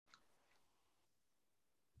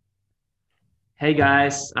Hey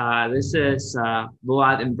guys, this is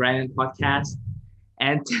Bulat and Brandon podcast,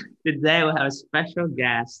 and today we have a special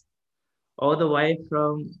guest all the way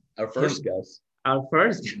from Our first guest. our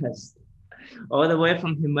first guest, all the way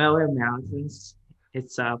from Himalaya Mountains.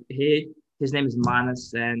 It's his name is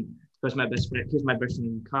Manas, and of course my best friend. He's my best friend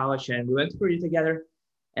in college, and we went to Korea together.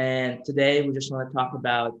 And today we just want to talk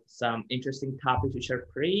about some interesting topics which are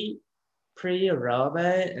pretty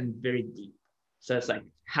relevant and very deep. So it's like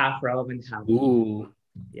half relevant, half deep. Ooh,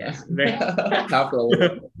 Yes, very Half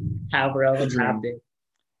relevant. half relevant, The dream. half deep.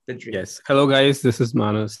 The dream. yes. Hello, guys. This is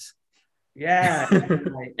Manas. Yeah.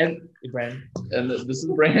 Right. And Brandon. And this is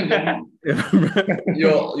Brandon. You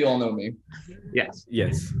all know me. Yes.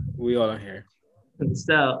 Yes, we all are here.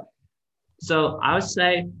 So so I would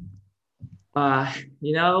say, uh,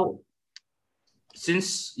 you know,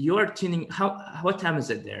 since you're tuning, what time is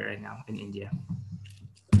it there right now in India?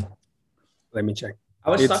 Let me check. I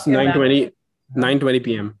was It's talking about 9:20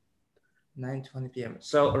 p.m. 9:20 p.m.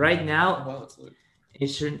 So right now, Wow, it's late.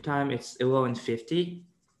 Eastern time, it's 11:50,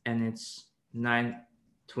 and it's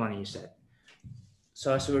 9:20. You said.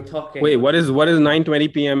 So we're talking. Wait, what is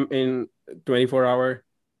 9:20 p.m. in 24-hour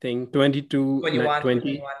thing? 22, 21,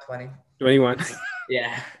 20, 20. 21.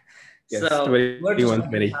 Yeah. Yes, So we're just 21,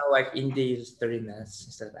 talking 20. how like India uses 30 minutes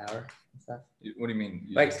instead of hour and stuff. What do you mean?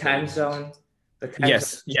 Like time zone. The time Yes,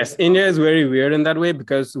 zone. yes. India is very weird in that way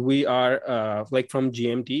because we are like from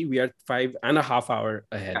GMT, we are 5.5 hours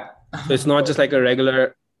ahead. So it's not just like a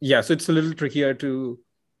regular. Yeah, so it's a little trickier to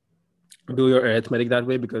do your arithmetic that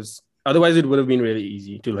way because otherwise it would have been really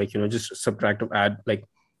easy to just subtract or add like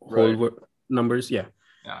whole Right. numbers. Yeah.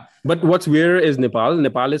 Yeah. But what's weird is Nepal.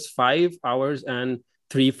 Nepal is 5 hours and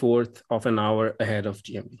 3/4 of an hour ahead of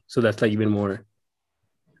GMT. So that's like even more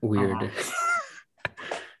weird.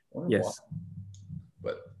 Yes.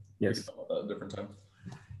 But we Yes. can talk about that at a different time.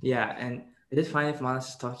 Yeah, and it is fine if Manas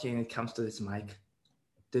is talking and it comes to this mic.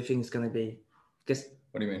 Do you think it's gonna be? Because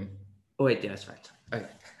What do you mean? oh wait, yeah, it's fine. Okay.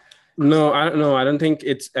 No, I don't think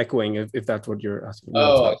it's echoing if that's what you're asking. No,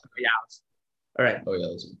 it's Oh, not. Yeah. All right. oh yeah,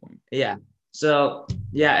 that's a good point. Yeah. So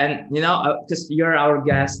yeah, and because you're our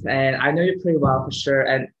guest, and I know you pretty well for sure.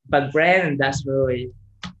 But Brandon doesn't really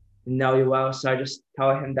know you well, so I just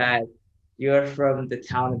told him that you're from the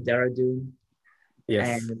town of Dehradun,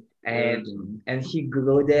 Yes. and he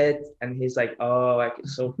googled it, and he's like, oh, like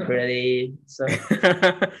it's so pretty. So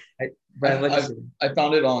Brandon, what do you say? I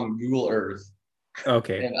found it on Google Earth,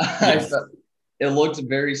 Okay. and Yes. it looked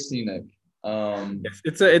very scenic. Yes.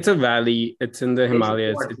 It's a valley. It's in the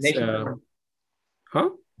Himalayas. Nature Huh?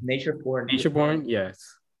 Nature porn. Nature born? Yes.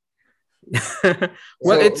 So-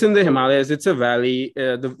 Well, it's in the Himalayas. It's a valley.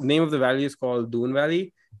 The name of the valley is called Doon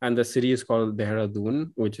Valley, and the city is called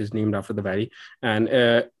Dehradun, which is named after the valley. And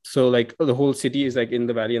so, like, the whole city is like in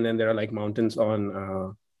the valley, and then there are like mountains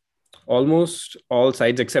on almost all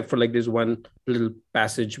sides, except for like there's one little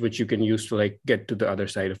passage which you can use to like get to the other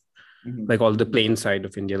side of Mhm. like all the plain side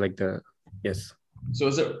of India, like the yes. So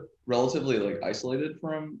is it relatively like isolated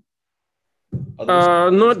from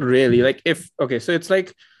others? Not really. Like so it's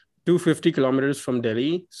like 250 kilometers from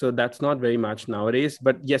Delhi. So that's not very much nowadays.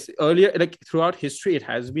 But yes, earlier, like throughout history, it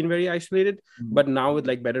has been very isolated. Mhm. But now with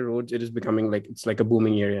like better roads, it is becoming like it's like a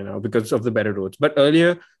booming area now because of the better roads. But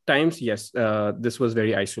earlier times, yes, this was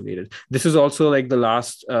very isolated. This is also like the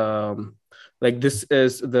last like this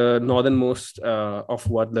is the northernmost of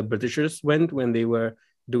what the Britishers went when they were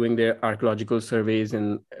doing their archaeological surveys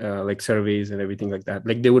and like surveys and everything like that.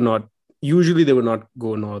 Like they would not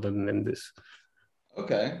go northern than this.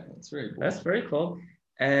 Okay, that's very cool. That's very cool.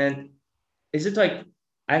 And is it like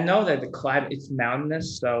I know that the climate it's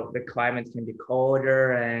mountainous, so the climate can be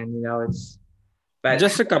colder, and it's but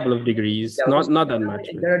Just a couple of degrees, yeah, not that much.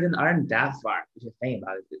 They aren't that far. If you think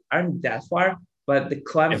about it, aren't that far, but the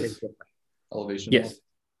climate Yes. is different. Elevation.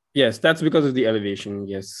 Yes, that's because of the elevation.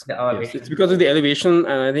 Yes, The elevation. yes, it's because of the elevation,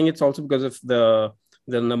 and I think it's also because of the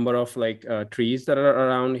number of like trees that are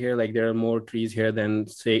around here. Like there are more trees here than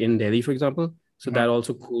say in Delhi, for example. So that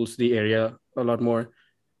also cools the area a lot more.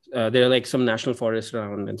 There are like some national forests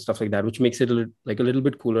around and stuff like that, which makes it a little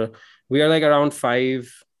bit cooler. We are like around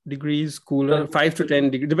 5 degrees cooler, 5 to 10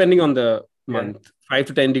 degrees, depending on the month. 5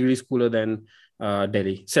 to 10 degrees cooler than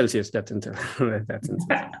Delhi Celsius. That's in that's in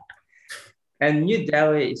Celsius. And New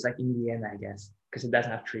Delhi is like Indiana, I guess, because it doesn't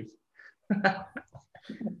have trees.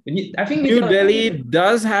 I think New Delhi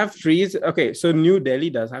does have trees. Okay, so New Delhi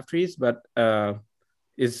does have trees, but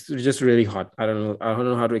it's just really hot. I don't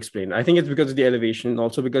know how to explain. I think it's because of the elevation,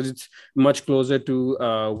 also because it's much closer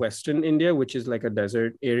to Western India, which is like a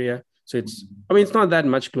desert area. So it's not that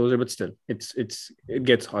much closer, but still, it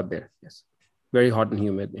gets hot there. Yes, very hot and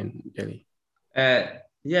humid in Delhi. Uh,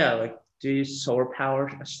 yeah, like do you use solar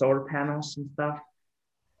panels and stuff?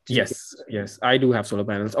 Yes, I do have solar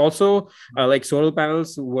panels. Also, like solar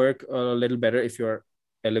panels work a little better if you're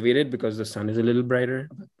elevated because the sun is a little brighter.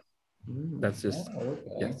 That's just okay.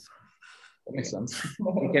 yes. That makes sense.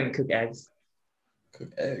 You can cook eggs.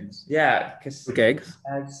 Cook eggs. Yeah, because Cook eggs.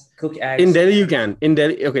 cook eggs. In Delhi, you can. In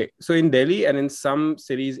Delhi, okay. So in Delhi and in some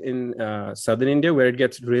cities in southern India where it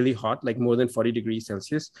gets really hot, like more than 40 degrees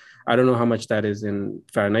Celsius. I don't know how much that is in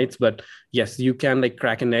Fahrenheit, but yes, you can like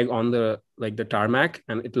crack an egg on the tarmac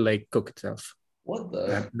and it'll like cook itself. What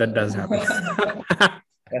the? That does happen.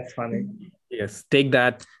 That's funny. Yes, take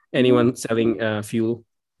that. Anyone selling fuel?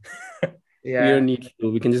 We Yeah. don't need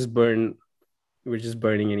fuel. We can just burn. We're just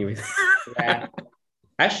burning anyways. Yeah.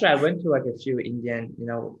 Actually, I went to like a few Indian,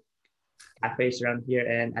 cafes around here,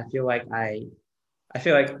 and I feel like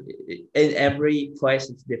in every place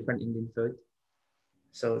it's different Indian food,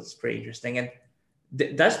 so it's pretty interesting. And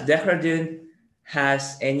does Dehradun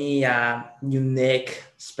has any unique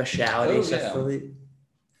specialities of food?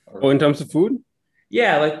 Oh, in terms of food?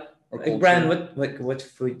 Yeah, like Brandon, what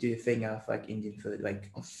food do you think of like Indian food?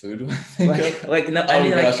 Like food? no, I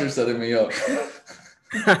mean, gosh, you're setting me up.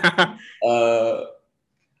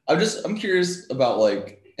 I'm curious about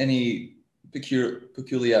like any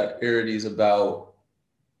peculiarities about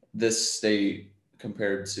this state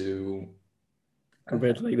compared to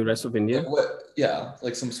like the rest of India.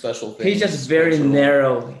 Like some special things. He's just very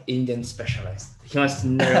narrow Indian specialist. He wants to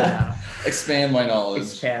narrow down. Expand my knowledge.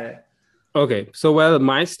 Expand it. Okay, so well,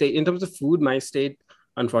 my state in terms of food, my state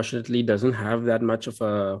unfortunately doesn't have that much of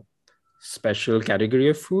a special category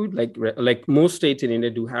of food. Like most states in India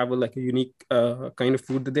do have a unique kind of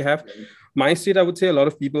food that they have. My state, I would say, a lot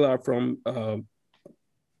of people are from.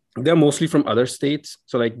 They're mostly from other states.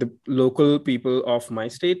 So like the local people of my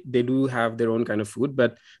state, they do have their own kind of food,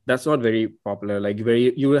 but that's not very popular.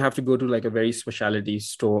 You will have to go to like a very specialty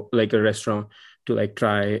store, like a restaurant, to like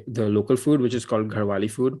try the local food, which is called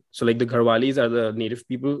Gharwali food. So like the Gharwalis are the native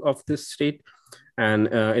people of this state. And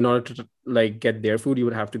in order to like get their food, you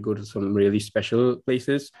would have to go to some really special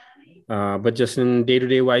places. But just in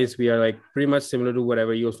day-to-day wise, we are like pretty much similar to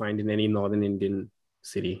whatever you'll find in any Northern Indian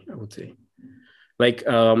city, I would say. Like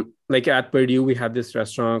at Purdue, we had this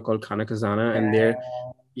restaurant called Khana Khazana, and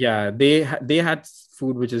they had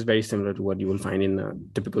food which is very similar to what you will find in a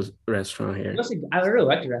typical restaurant here. I really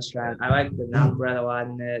like the restaurant. I like the naan bread a lot,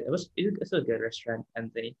 and it's a good restaurant,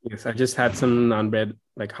 Anthony. Yes, I just had some naan bread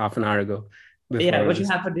like half an hour ago. Yeah, what did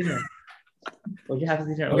you have for dinner?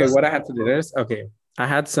 Okay, what I had for dinner? Okay, I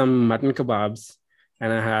had some mutton kebabs,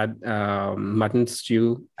 and I had mutton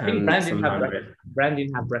stew. I think Brandon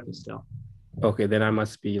didn't have breakfast still. Okay, then I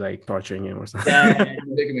must be like torturing him or something. Yeah,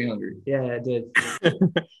 making me hungry. Yeah, I did.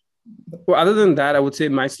 Well, other than that, I would say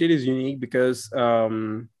my state is unique because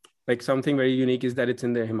like something very unique is that it's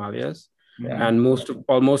in the Himalayas. Yeah. And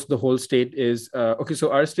almost the whole state is okay.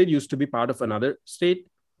 So our state used to be part of another state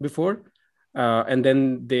before. And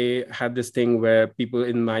then they had this thing where people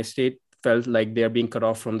in my state felt like they're being cut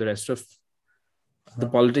off from the rest of the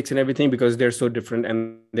politics and everything because they're so different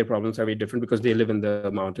and their problems are very different because they live in the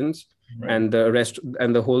mountains. Right. And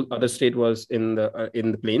the whole other state was in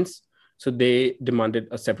the plains. So they demanded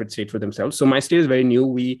a separate state for themselves. So my state is very new.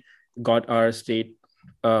 We got our state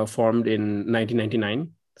formed in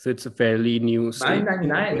 1999. So it's a fairly new state.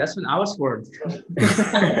 1999, that's when I was born.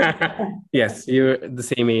 Yes, you're the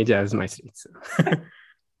same age as my state. So.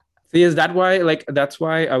 So yes, that's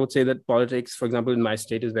why I would say that politics, for example, in my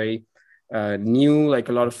state is very new. Like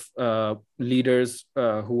a lot of leaders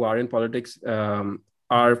who are in politics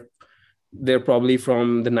they're probably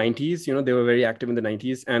from the 90s. They were very active in the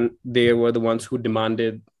 90s, and they were the ones who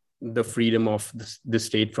demanded the freedom of the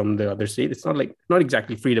state from the other state. It's not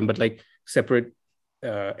exactly freedom, but like separate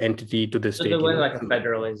entity to the state. So they went like a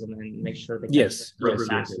federalism and make sure they yes.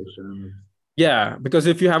 Yeah, because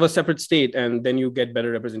if you have a separate state and then you get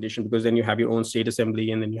better representation because then you have your own state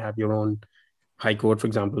assembly and then you have your own high court, for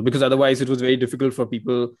example, because otherwise it was very difficult for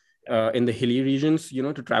people in the hilly regions,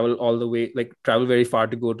 to travel all the way, like travel very far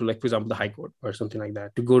to go to, like, for example, the high court or something like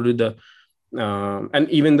that, to go to the and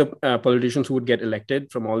even the politicians who would get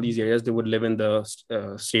elected from all these areas, they would live in the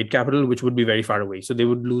state capital, which would be very far away. So they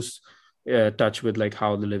would lose touch with like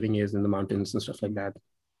how the living is in the mountains and stuff like that.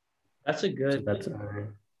 That's a good.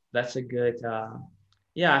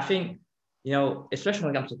 Yeah, I think especially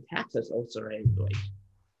when it comes to taxes, also, right? Like,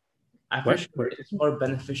 I think it's more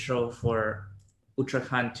beneficial for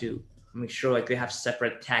Uttarakhand to make sure like they have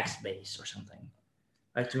separate tax base or something.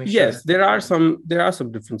 Like to make yes, sure. there are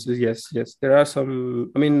some differences. Yes, there are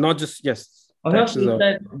some. I mean, not just yes. Also, you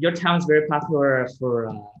said your town is very popular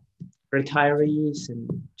for retirees and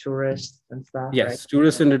tourists and stuff, Yes, right?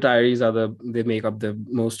 tourists and retirees they make up the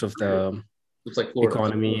most of the It's like Florida.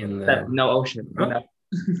 economy and But no ocean. Huh? No.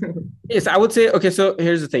 Yes, I would say, okay, so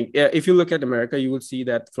here's the thing. If you look at America, you will see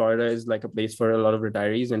that Florida is like a place for a lot of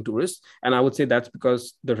retirees and tourists. And I would say that's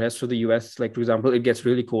because the rest of the US, like, for example, it gets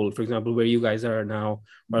really cold. For example, where you guys are now,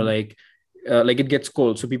 or like it gets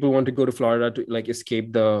cold. So people want to go to Florida to like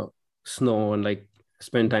escape the snow and like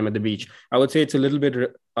spend time at the beach. I would say it's a little bit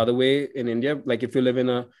other way in India. Like if you live in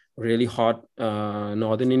a really hot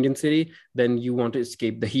northern Indian city, then you want to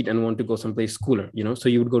escape the heat and want to go someplace cooler, you know? So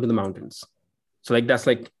you would go to the mountains. So like that's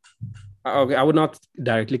like, okay, I would not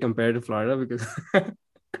directly compare to Florida because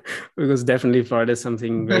because definitely Florida is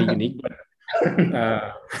something very unique, but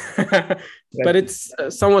but it's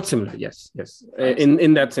somewhat similar. Yes,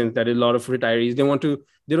 in that sense that a lot of retirees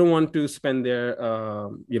they don't want to spend their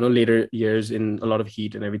later years in a lot of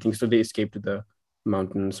heat and everything, so they escape to the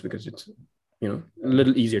mountains because it's a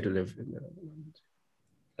little easier to live in the mountains.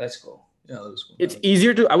 That's cool. Yeah, that was cool. It's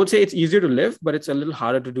easier to, I would say it's easier to live, but it's a little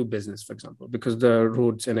harder to do business, for example, because the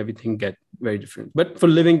roads and everything get very different. But for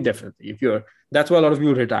living, definitely, that's why a lot of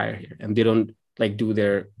people retire here and they don't like do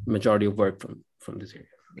their majority of work from this area.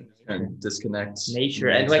 And disconnect nature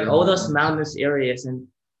and like all those mountainous areas. And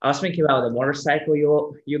I was thinking about the motorcycle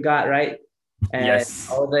you got, right? And yes.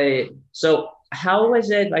 So how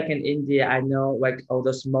was it like in India? I know like all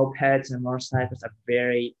those mopeds and motorcycles are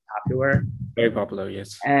very popular. Very popular,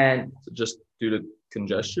 yes. And just due to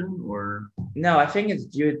congestion, or no, I think it's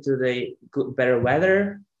due to the better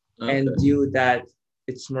weather and due that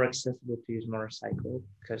it's more accessible to use motorcycle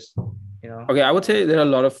because Okay, I would say there are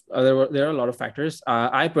a lot of factors.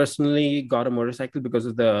 I personally got a motorcycle because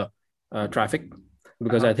of the traffic,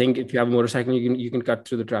 because I think if you have a motorcycle, you can cut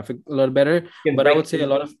through the traffic a lot better. But I would say a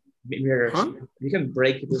lot of mirrors. Huh? You can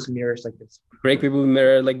break people's mirrors like this. Break people's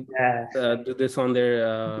mirror like do this on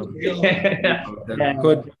their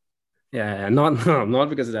hood. Yeah, not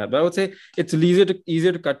because of that, but I would say it's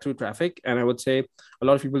easier to cut through traffic, and I would say a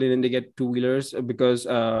lot of people in India get two-wheelers because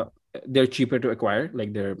they're cheaper to acquire.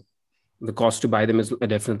 Like the cost to buy them is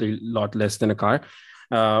definitely a lot less than a car.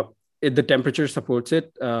 The temperature supports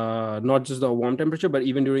it, not just the warm temperature, but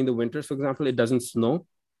even during the winters, for example, it doesn't snow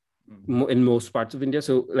in most parts of India.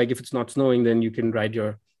 So like if it's not snowing, then you can ride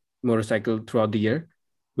your motorcycle throughout the year,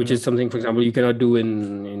 which is something, for example, you cannot do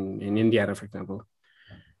in Indiana, for example.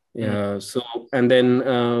 Yeah. So, and then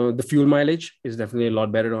the fuel mileage is definitely a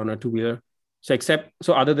lot better on a two-wheeler.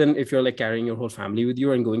 So other than if you're like carrying your whole family with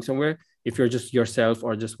you and going somewhere, if you're just yourself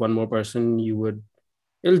or just one more person,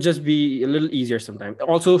 it'll just be a little easier sometimes.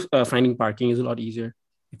 Also, finding parking is a lot easier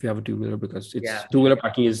if you have a two-wheeler because two-wheeler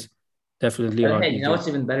parking is definitely a lot easier. You know what's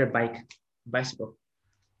even better? Bicycle.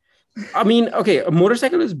 I mean, okay, a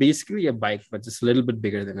motorcycle is basically a bike, but just a little bit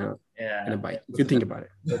bigger than a bike, if you think about it.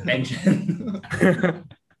 With engine.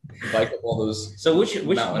 Bike of all those. So which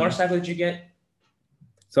motorcycle did you get?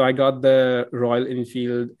 So I got the Royal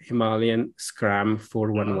Enfield Himalayan Scram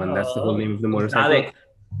 411. That's the whole name of the motorcycle.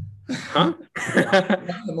 Huh?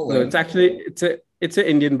 No, it's actually it's an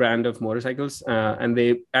Indian brand of motorcycles, and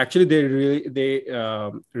they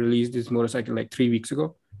released this motorcycle like 3 weeks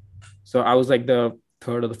ago. So I was like the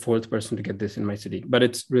third or the fourth person to get this in my city, but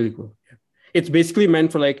it's really cool. Yeah. It's basically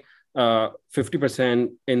meant for like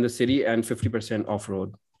 50% in the city and 50% off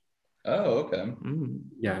road. Oh, okay.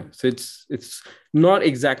 Yeah, so it's not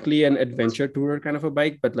exactly an adventure tourer kind of a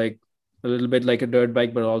bike, but like a little bit like a dirt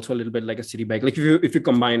bike, but also a little bit like a city bike. Like if you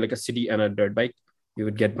combine like a city and a dirt bike, you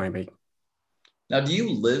would get my bike. Now, do you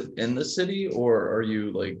live in the city or are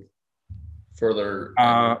you like further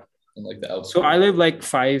in like the outskirts? So I live like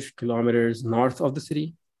 5 kilometers north of the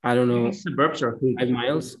city. I don't know. Suburbs or hood? 5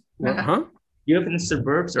 miles? Huh? You live in the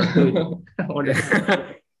suburbs or hood?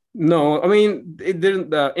 No, I mean, it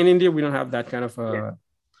didn't. In India, we don't have that kind of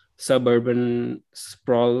suburban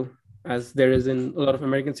sprawl as there is in a lot of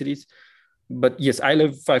American cities. But yes, I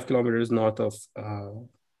live 5 kilometers north of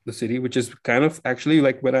the city, which is kind of actually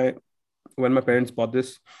like when my parents bought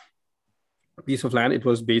this piece of land, it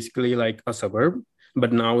was basically like a suburb,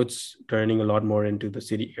 but now it's turning a lot more into the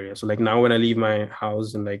city area. So like now when I leave my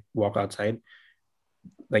house and like walk outside,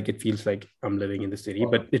 like it feels like I'm living in the city,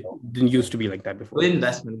 but it didn't used to be like that before. Good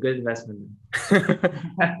investment.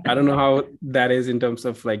 I don't know how that is in terms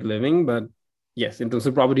of like living, but yes, in terms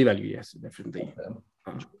of property value, yes, definitely.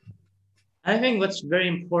 I think what's very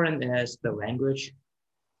important is the language.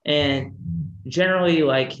 And generally,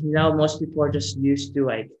 like, most people are just used to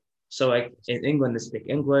like, so like in England, they speak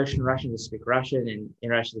English, in Russian, they speak Russian, and in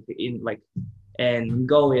Russia, they speak in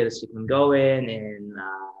Mongolia, they speak Mongolian, and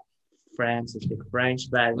France, they speak French,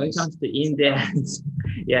 but when it comes to Indians,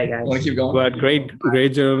 Yeah, guys. Want to keep going? But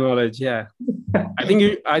great general knowledge. Yeah. I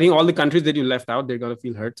think all the countries that you left out, they're gonna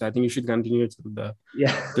feel hurt. So I think you should continue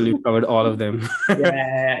till you've covered all of them.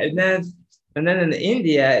 Yeah, and then in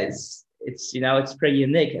India, it's it's pretty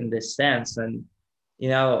unique in this sense, and a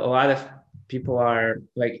lot of people are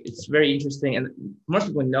like, it's very interesting, and most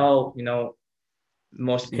people know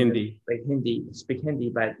most Hindi. like Hindi, speak Hindi,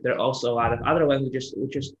 but there are also a lot of other languages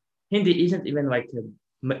which is Hindi isn't even like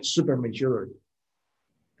a super majority.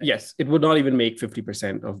 Yes, it would not even make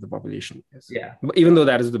 50% of the population. Yes. Yeah. But even though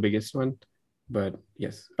that is the biggest one, but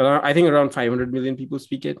yes, I think around 500 million people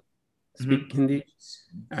speak Hindi,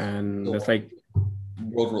 and that's like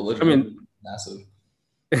world religion. I mean, massive.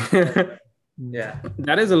 Yeah,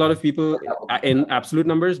 that is a lot of people in absolute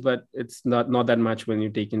numbers, but it's not that much when you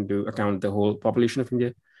take into account the whole population of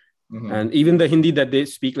India. Mm-hmm. And even the Hindi that they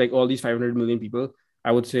speak, like all these 500 million people,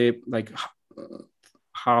 I would say like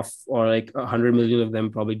half or like 100 million of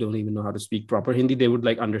them probably don't even know how to speak proper Hindi. They would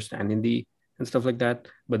like understand Hindi and stuff like that,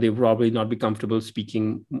 but they would probably not be comfortable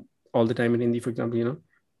speaking all the time in Hindi, for example,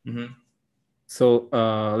 Mm-hmm. So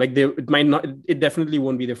it definitely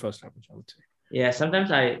won't be their first language, I would say. Yeah, sometimes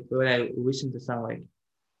when I listen to some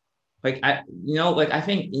I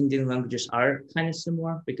think Indian languages are kind of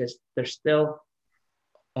similar because they're still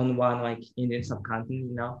on one like Indian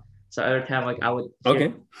subcontinent, So every time I would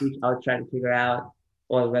try to figure out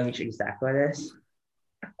what language exactly it is,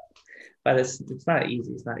 but it's not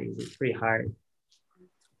easy. It's not easy. It's pretty hard.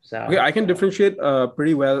 So I can differentiate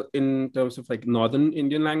pretty well in terms of like northern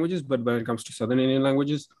Indian languages, but when it comes to southern Indian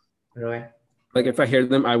languages, really. Like if I hear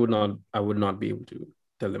them, I would not be able to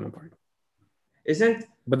tell them apart.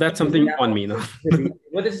 But that's something on me now.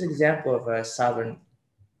 What is an example of a southern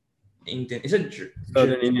Indian? Is it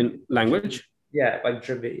southern Indian language? Yeah, like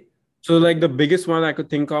Dravid. So like the biggest one I could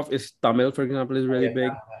think of is Tamil, for example, is really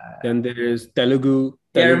big. Then there is Telugu.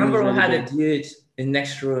 Yeah, I remember we had a dude in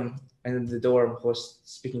next room and the dorm who was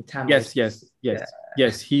speaking Tamil. Yes.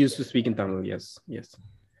 He used to speak in Tamil. Yes.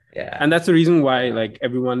 Yeah. And that's the reason why, like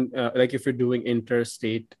everyone, like if you're doing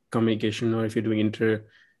interstate communication or if you're doing if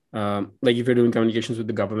you're doing communications with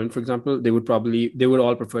the government, for example, they would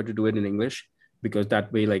all prefer to do it in English because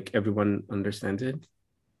that way, like everyone understands it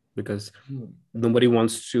because nobody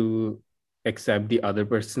wants to accept the other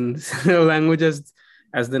person's language as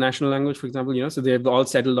the national language, for example, so they've all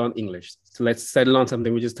settled on English. So let's settle on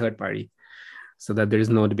something which is third party so that there is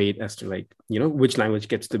no debate as to which language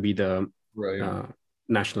gets to be the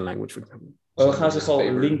national language, for example. Well, how's it called?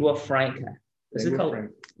 Lingua franca. Is it called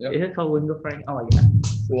lingua franca? Oh, yeah.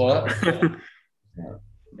 What?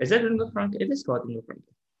 Is it lingua franca? It is called lingua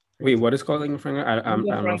franca. Wait, what is called lingua franca? I'm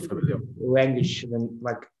not familiar. Language,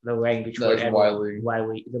 like the language that's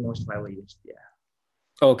the most widely used. Yeah.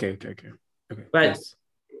 Okay. But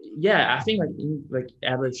yeah, I think like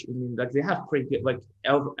average Indian, like they have pretty good like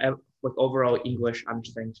overall English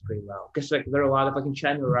understanding is pretty well because like there are a lot of like in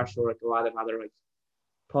China or Russia or like a lot of other like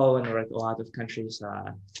Poland or like a lot of countries,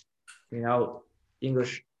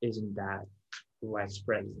 English isn't that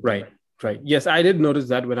widespread. Right. Yes, I did notice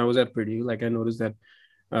that when I was at Purdue. Like I noticed that,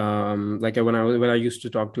 when I used to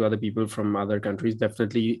talk to other people from other countries,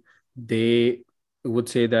 definitely they would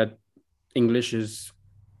say that English is,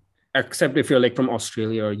 except if you're like from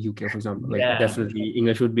Australia or UK, for example, definitely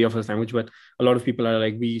English would be your first language. But a lot of people are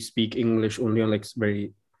like, we speak English only on like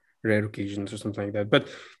very rare occasions or something like that. But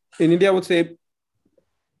in India, I would say,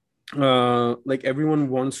 like everyone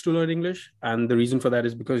wants to learn English, and the reason for that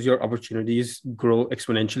is because your opportunities grow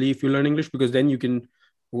exponentially if you learn English, because then you can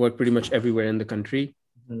work pretty much everywhere in the country.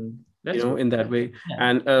 In that way.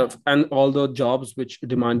 And all the jobs which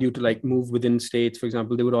demand you to like move within states, for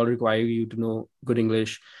example, they would all require you to know good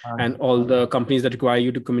English. And all the companies that require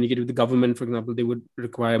you to communicate with the government, for example, they would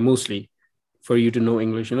require mostly for you to know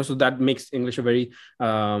English, so that makes English a very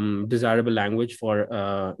desirable language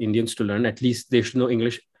for Indians to learn. At least they should know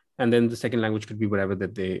English, and then the second language could be whatever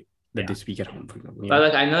that they speak at home, for example. But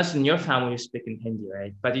like I noticed in your family you speak in Hindi,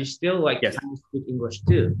 right? But you still like speak English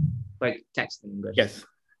too, like text English. Yes.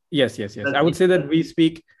 I would say that we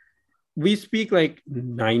speak like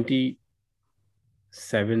 97%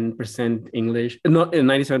 English, not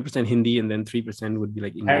 97% Hindi, and then 3% would be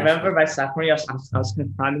like English. I remember by sophomore year, I was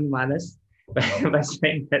confronting Manas by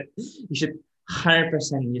saying that you should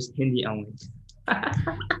 100% use Hindi only.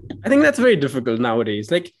 I think that's very difficult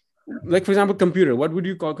nowadays. Like for example, computer. What would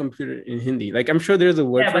you call computer in Hindi? Like I'm sure there's a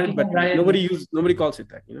word for it, but nobody calls it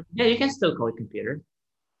that. Yeah, you can still call it computer.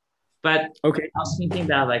 But I was thinking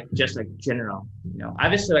that like just like general,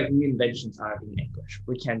 obviously like new inventions are in English.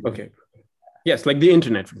 We can. Okay. Yes, like the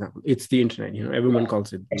internet, for example. It's the internet. Everyone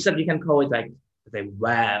calls it. Except you can call it like the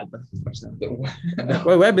web or something.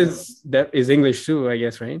 Well, web is English too, I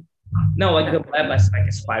guess, right? No, like the web is like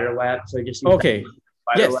a spider web. So you just use Okay.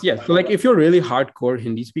 Yes, web. yes. So like if you're really hardcore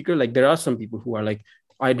Hindi speaker, like there are some people who are like,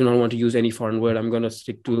 I do not want to use any foreign word. I'm going to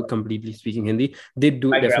stick to completely speaking Hindi. They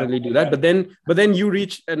do definitely do that. But then you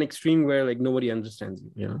reach an extreme where like nobody understands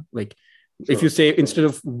you, you know, like if you say instead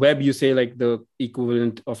of web, you say like the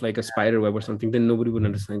equivalent of like a spider web or something, then nobody would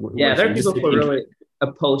understand what Yeah, there are people saying. who are really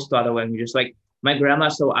opposed to other languages. Like my grandma,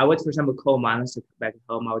 so I would, for example, call Manas back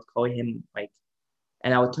home. I would call him like,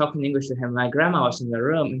 and I would talk in English to him. My grandma was in the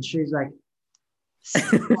room and she's like,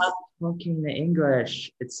 stop talking in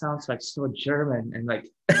English. It sounds like so German and like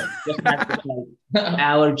just has this like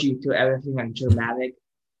allergy to everything and Germanic.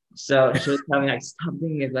 So she was telling me like, stop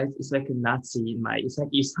doing it. Like it's like a Nazi in my. It's like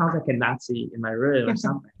you sound like a Nazi in my room or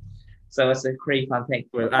something. So it's a pretty fun thing.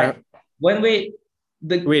 Well, when we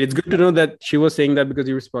wait, it's good to know that she was saying that because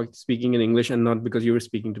you were speaking in English and not because you were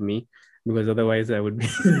speaking to me, because otherwise I would be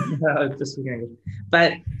just speaking English.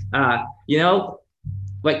 But you know,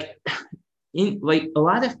 like in like a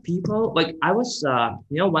lot of people, like I was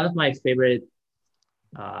you know, one of my favorite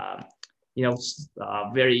you know,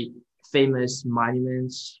 very famous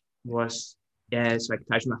monuments was like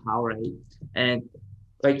Taj Mahal, right? And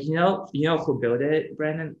like you know who built it,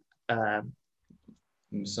 Brandon?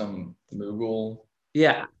 Some Mughal.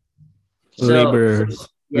 Yeah. Laborers.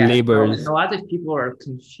 Yeah. Laborers. So a lot of people are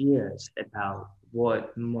confused about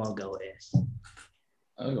what Mughal is.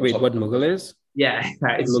 Wait, what Mughal is? Yeah,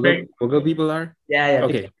 it's Mughal people are? Yeah.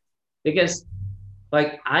 Okay. Because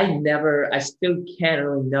like I still can't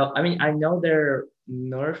really know. I mean, I know they're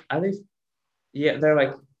north. Yeah, they're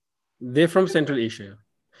like they're from Central Asia.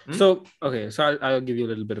 So okay, so I'll give you a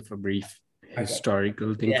little bit of a brief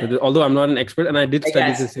historical thing for this. Although I'm not an expert, and I did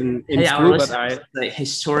study this in school, but the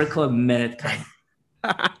historical minute kind.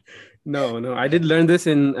 No, I did learn this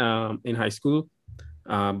in high school,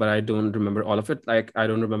 but I don't remember all of it. Like I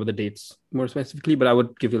don't remember the dates more specifically, but I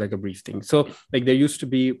would give you like a brief thing. So like there used to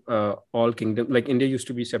be all kingdom, like India used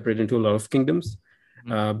to be separated into a lot of kingdoms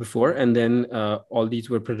before, and then all these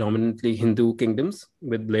were predominantly Hindu kingdoms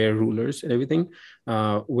with their rulers and everything,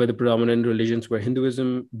 where the predominant religions were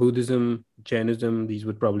Hinduism, Buddhism, Jainism. These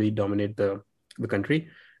would probably dominate the country,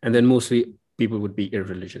 and then mostly people would be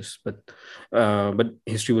irreligious, but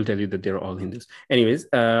history will tell you that they're all Hindus. Anyways,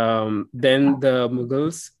 then the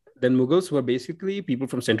Mughals were basically people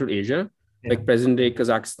from Central Asia, like present day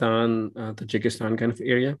Kazakhstan, Tajikistan kind of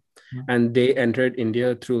area, and they entered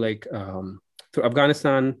India through like through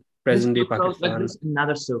Afghanistan, present day Pakistan. Like there's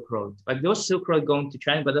another Silk Road, like those Silk Road going to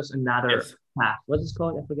China, but there's another path. What's it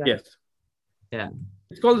called? I forgot. Yes. Yeah.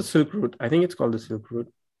 It's called the Silk Route. I think it's called the Silk Route.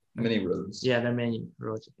 Many roads. Yeah, there are many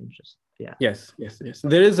roads of interest. Yeah. Yes.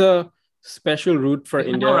 There is a special route for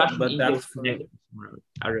India, but that's connected for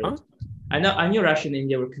some road. I knew Russia and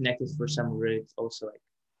India were connected for some roads also, like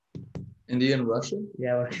India and Russia?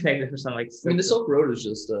 Yeah, we're connected for some like. I mean, the Silk Road is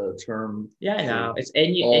just a term. Yeah, I know. It's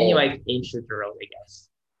any like ancient road, I guess,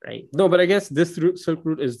 right? No, but I guess this Silk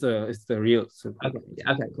Route is the real Silk Route.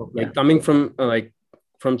 Okay, cool. Like coming from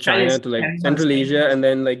from China to like Central Asia, and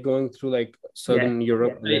then like going through like Southern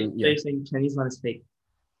Europe. Yeah. And then, they're saying Chinese one is fake.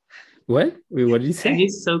 What? Wait, what did you say?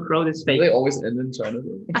 Chinese Silk Road is fake. Do they always end in China?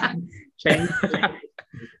 Chinese.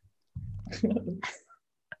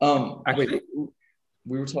 Wait,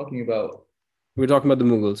 we were talking about the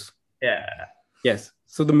Mughals. Yeah. Yes.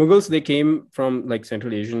 So the Mughals, they came from like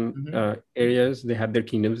Central Asian areas. They had their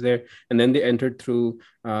kingdoms there, and then they entered through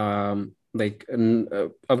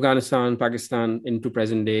Afghanistan, Pakistan into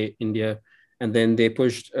present day India, and then they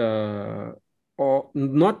pushed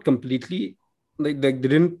not completely, like they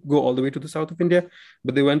didn't go all the way to the south of India,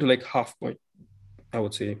 but they went to like half point, I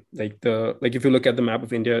would say. Like if you look at the map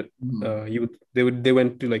of India, they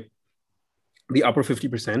went to like the upper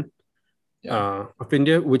 50% of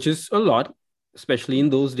India, which is a lot, especially in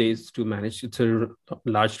those days to manage. It's a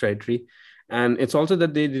large territory. And it's also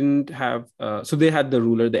that they didn't have, so they had the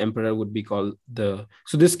ruler, the emperor would be called so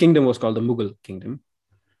this kingdom was called the Mughal kingdom.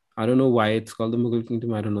 I don't know why it's called the Mughal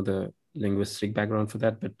kingdom. I don't know the linguistic background for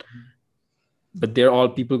that, but they're all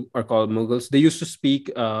people are called Mughals. They used to speak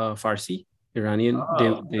Farsi, Iranian.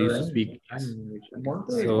 They used to speak. Weren't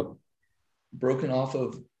they broken off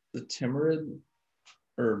of the Timurid?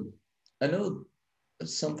 Or I know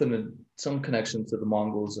some connection to the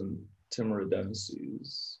Mongols and Timurid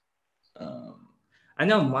dynasties. I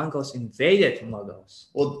know Mongols invaded Mongols.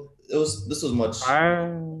 Well, this was much.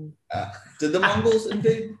 Did the Mongols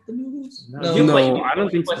invade the Mughals? No, I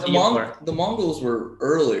don't think so. The Mongols were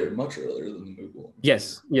much earlier than the Mughals.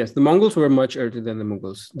 Yes, the Mongols were much earlier than the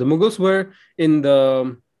Mughals. The Mughals were in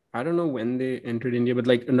the I don't know when they entered India, but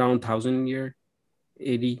like around 1000 year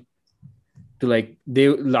AD to like they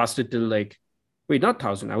lasted till like wait, not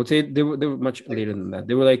 1000. I would say they were much later than that.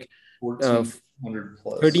 They were like 1400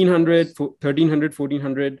 plus. 1300,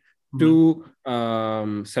 1400 to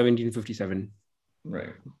 1757. Right.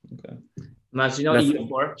 Okay. Mas, you know That's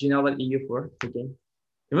EU4? Do you know what EU4 the game?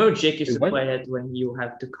 Remember Jake used to What? play it when you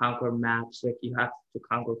have to conquer maps, like you have to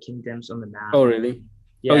conquer kingdoms on the map. Oh, really?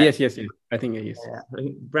 Yeah. Oh, yes. I think yes. Yeah.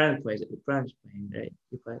 Brandon plays it. Brandon's playing, right?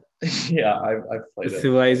 You play it. Yeah, I've played it.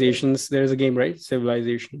 Civilizations. There's a game, right?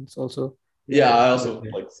 Civilizations also. Yeah, I also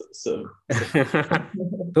like so.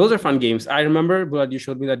 Those are fun games. I remember, Bulat, you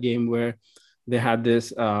showed me that game where they had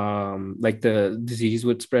this like the disease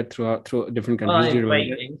would spread through different countries. Do you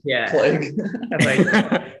remember? Yeah. Plague.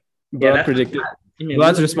 Bulat predicted.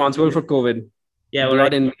 Bulat's responsible for COVID. Yeah,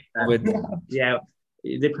 Bulat in COVID. Yeah,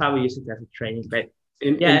 they probably used it as a training, but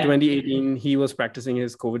in 2018 he was practicing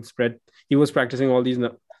his COVID spread. He was practicing all these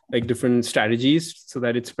like different strategies so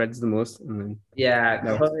that it spreads the most. And then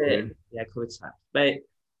COVID sucks. But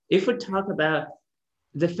if we talk about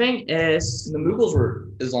the thing is the Mughals were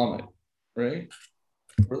Islamic, right?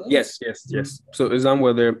 Yes. So Islam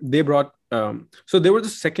were there. They brought so they were the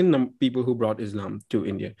second people who brought Islam to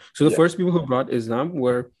India. So the first people who brought Islam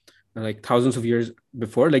were like thousands of years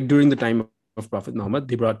before, like during the time of Prophet Muhammad,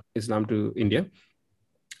 they brought Islam to India.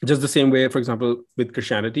 Just the same way, for example, with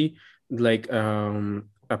Christianity, like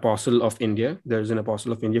apostle of India, there's an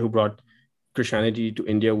apostle of India who brought Christianity to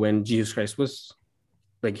India when Jesus Christ was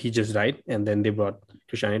like he just died, and then they brought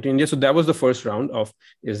Christianity to India. So that was the first round of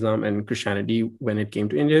Islam and Christianity when it came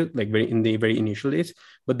to India, like in the very initial days.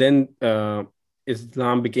 But then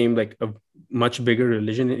Islam became like a much bigger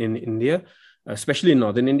religion in India, especially in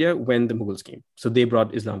northern India, when the Mughals came. So they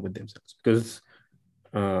brought Islam with themselves because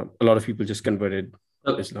a lot of people just converted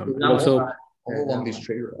to Islam. And also all along these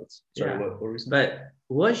trade routes. Sorry, what were we saying? But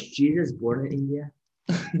was Jesus born in India?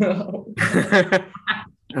 No.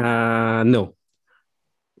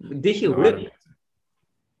 Did he really?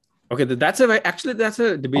 Okay, that's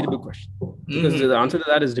a debatable question because the answer to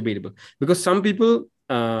that is debatable. Because some people,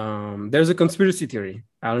 there's a conspiracy theory.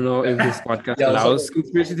 I don't know if this podcast allows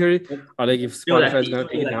conspiracy theory or like if Spotify is going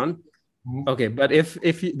to take it down. Okay, but if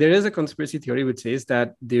there is a conspiracy theory which says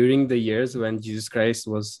that during the years when Jesus Christ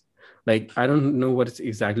was like, I don't know what it's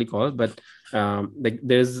exactly called, but like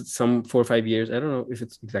there's some 4 or 5 years. I don't know if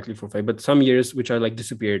it's exactly 4 or 5, but some years which are like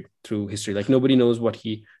disappeared through history. Like nobody knows what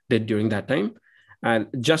he did during that time. And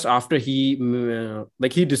just after he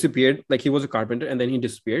disappeared, like he was a carpenter and then he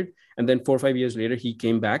disappeared. And then 4 or 5 years later, he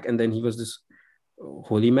came back and then he was this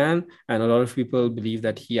holy man. And a lot of people believe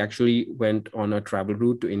that he actually went on a travel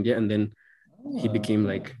route to India and then he became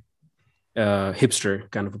like a hipster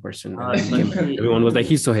kind of a person. Everyone was like,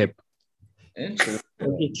 he's so hip. Interesting.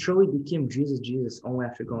 He truly became Jesus only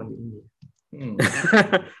after going to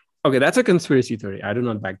India. Okay, that's a conspiracy theory. I do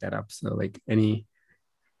not back that up. So like any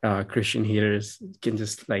Christian haters can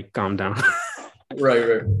just like calm down.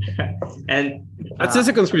 Right. And that's just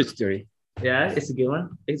a conspiracy theory. Yeah, it's a good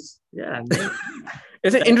one. It's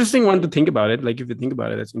It's an interesting one to think about it. Like if you think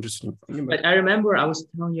about it, that's interesting. But I remember I was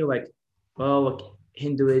telling you like,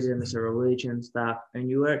 Hinduism is a religion and stuff, and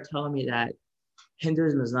you were telling me that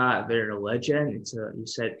Hinduism is not a very religion. It's you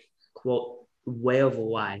said, quote, way of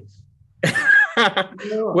life.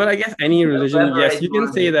 Well, I guess any religion, yes, you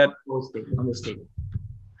can say that. Understatement.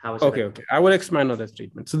 Okay. I will expand on that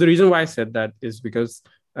statement. So the reason why I said that is because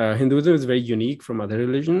Hinduism is very unique from other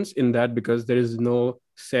religions in that because there is no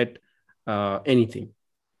set anything.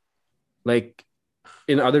 Like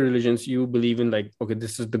in other religions, you believe in like, okay,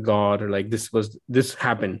 this is the God, or like this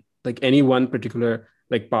happened. Like any one particular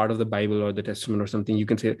like part of the Bible or the Testament or something, you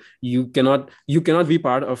can say you cannot be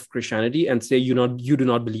part of Christianity and say you do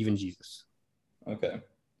not believe in Jesus. Okay.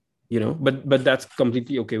 But that's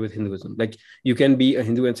completely okay with Hinduism. Like you can be a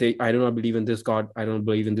Hindu and say, I do not believe in this God. I don't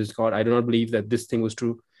believe in this God. I do not believe that this thing was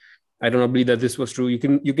true. I do not believe that this was true. You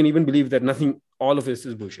can even believe that all of this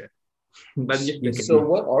is bullshit. But so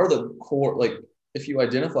what are the core, like if you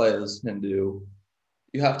identify as Hindu,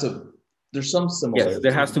 there's some similarities. Yes,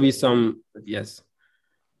 there has to be some, yes.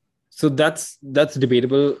 So that's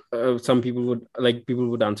debatable. Some people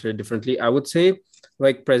would answer it differently. I would say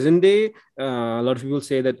like present day, a lot of people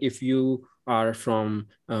say that if you are from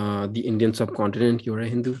the Indian subcontinent, you're a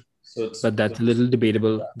Hindu. But that's a little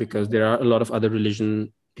debatable because there are a lot of other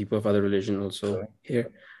people of other religion also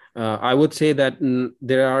here. I would say that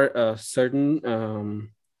there are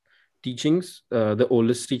certain teachings, the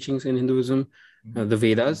oldest teachings in Hinduism, the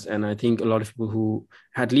Vedas, and I think a lot of people who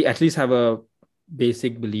at least have a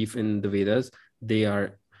basic belief in the Vedas, they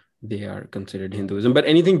are they are considered Hinduism. But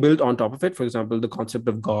anything built on top of it, for example, the concept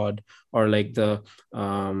of God, or like the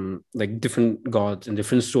like different gods and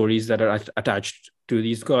different stories that are attached to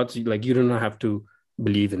these gods, like you don't have to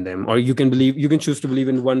believe in them, or you can choose to believe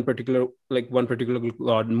in one particular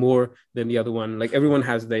god more than the other one. Like everyone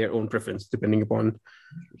has their own preference depending upon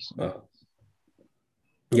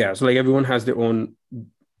so like everyone has their own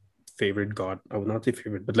favorite god. I would not say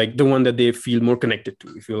favorite, but like the one that they feel more connected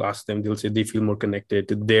to. If you'll ask them, they'll say they feel more connected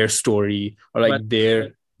to their story, or like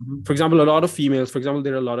their for example, a lot of females, for example,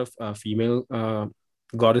 there are a lot of female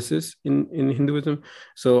goddesses in Hinduism.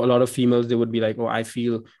 So a lot of females, they would be like, oh, I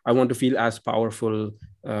want to feel as powerful,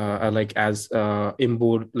 like as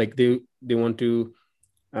imbued, like they want to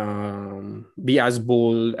be as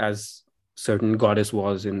bold as certain goddess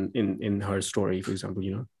was in her story, for example,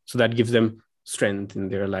 so that gives them strength in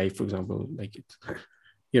their life, for example. Like it's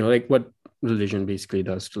like what religion basically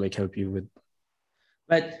does to like help you with.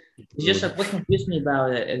 But it's just like what confused me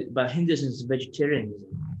about Hinduism is vegetarianism.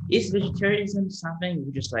 Is vegetarianism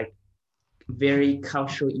something just like very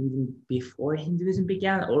cultural even before Hinduism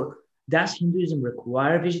began, or does Hinduism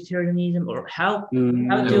require vegetarianism, or how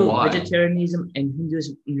do vegetarianism and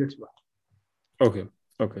Hinduism intertwine?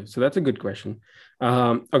 Okay, so that's a good question.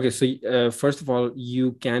 Okay, so first of all,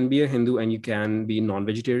 you can be a Hindu and you can be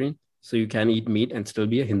non-vegetarian. So you can eat meat and still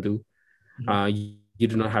be a Hindu. You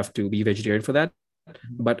do not have to be vegetarian for that.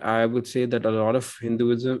 But I would say that a lot of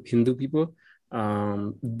Hindu people,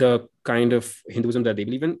 the kind of Hinduism that they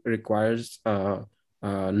believe in requires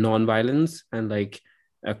non-violence and like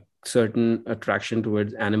a certain attraction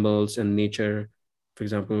towards animals and nature, for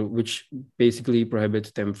example, which basically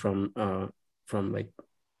prohibits them from like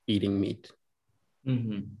eating meat.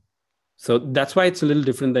 So that's why it's a little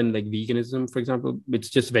different than like veganism, for example. It's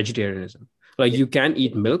just vegetarianism. Like you can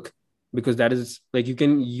eat milk because that is like you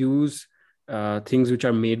can use things which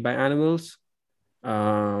are made by animals.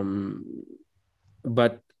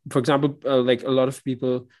 But for example, like a lot of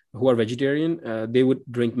people who are vegetarian, they would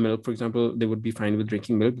drink milk, for example. They would be fine with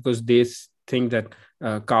drinking milk because they think that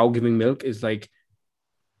cow giving milk is like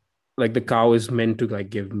the cow is meant to like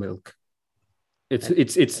give milk.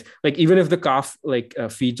 It's like even if the calf like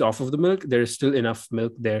feeds off of the milk, there is still enough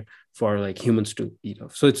milk there for like humans to eat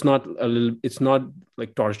off. So it's not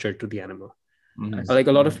like torture to the animal. Like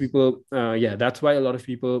a lot of people, that's why a lot of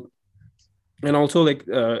people, and also like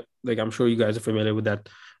I'm sure you guys are familiar with that.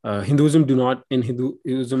 Hinduism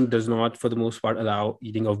does not for the most part allow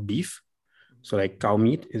eating of beef. So like cow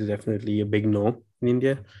meat is definitely a big no in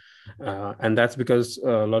India, and that's because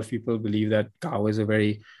a lot of people believe that cow is a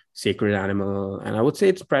very sacred animal. And I would say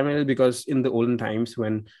it's primarily because in the olden times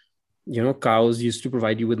when cows used to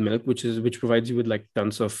provide you with milk, which provides you with like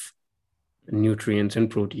tons of nutrients and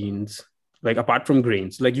proteins, like apart from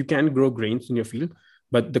grains. Like you can grow grains in your field,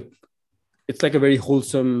 but it's like a very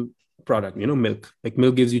wholesome product, milk. Like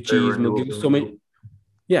milk gives you cheese, milk gives you so many.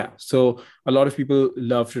 Yeah, so a lot of people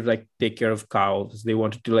love to like take care of cows. They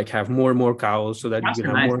wanted to like have more and more cows so that you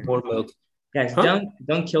can have more and more milk. Guys,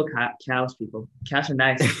 don't kill cows, people. Cows are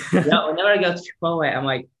nice. Whenever I go to Chipotle, I'm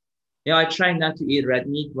like, I try not to eat red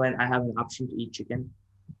meat when I have an option to eat chicken.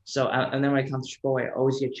 So and then when I come to Chipotle, I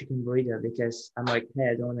always get chicken burrito because I'm like, hey,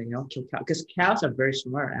 I don't want to kill cows, because cows are very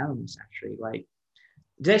smart animals actually. Like,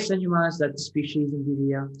 did I send you once that speciesism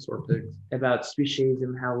video about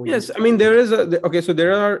speciesism? How yes, I mean there is so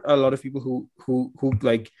there are a lot of people who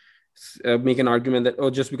like make an argument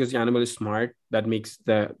that just because the animal is smart, that makes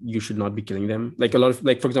that you should not be killing them. Like a lot of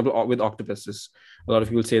like, for example, with octopuses, a lot of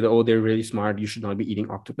people say that they're really smart, you should not be eating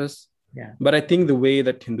octopus. Yeah. But I think the way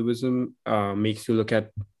that Hinduism makes you look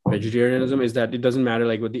at vegetarianism is that it doesn't matter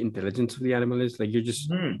like what the intelligence of the animal is. Like you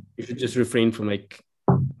should just refrain from like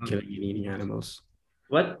killing and eating animals.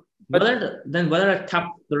 What are the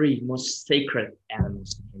top 3 most sacred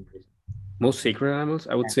animals in Hinduism? Most sacred animals?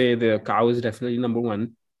 I would say the cow is definitely number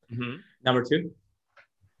 1. Number 2?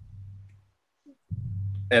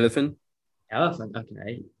 Elephant.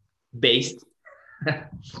 Okay. Based.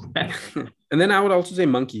 And then I would also say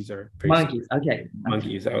monkeys are monkeys. Okay.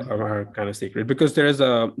 Monkeys are kind of sacred because there is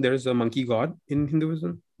a monkey god in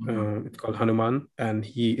Hinduism. It's called Hanuman, and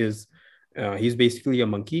he's basically a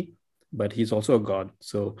monkey, but he's also a god.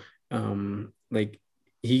 So like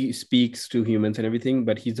he speaks to humans and everything,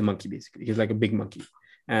 but he's a monkey basically. He's like a big monkey.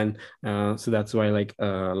 And so that's why like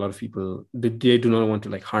a lot of people they do not want to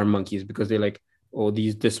like harm monkeys because they're like,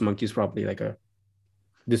 this monkey is probably like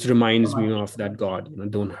this reminds me of that god,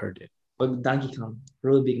 don't hurt it. But Donkey Kong,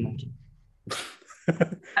 really big monkey.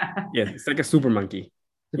 Yeah, it's like a super monkey.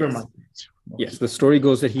 Monkey. Yes, the story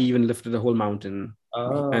goes that he even lifted a whole mountain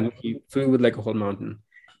and he flew with like a whole mountain.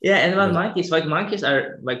 Yeah, and about monkeys, like monkeys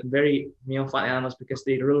are like very fun animals because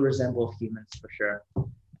they really resemble humans for sure.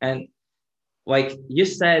 And like you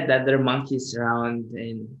said that there are monkeys around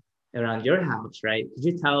your house, right? Could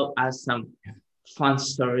you tell us some fun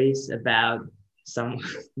stories about some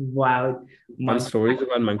wild Fun monkey? stories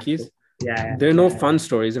about monkeys. Yeah. There are no fun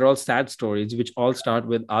stories. They're all sad stories, which all start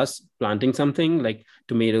with us planting something like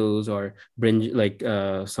tomatoes or like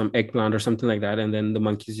some eggplant or something like that, and then the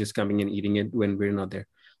monkeys just coming and eating it when we're not there.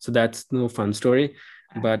 So that's no fun story.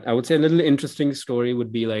 But I would say a little interesting story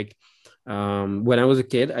would be like when I was a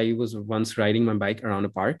kid, I was once riding my bike around a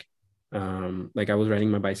park. Like I was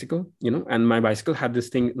riding my bicycle, and my bicycle had this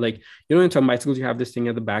thing like, in some bicycles you have this thing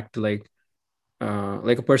at the back to like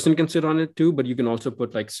a person can sit on it too, but you can also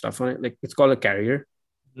put like stuff on it. Like it's called a carrier.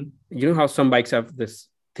 Mhm. You know how some bikes have this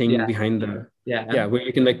thing behind the where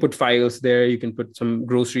you can like put files there. You can put some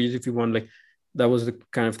groceries if you want. Like that was the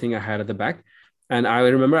kind of thing I had at the back. And I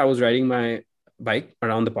remember I was riding my bike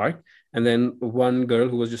around the park, and then one girl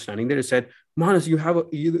who was just standing there said, "Manas,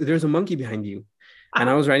 there's a monkey behind you." And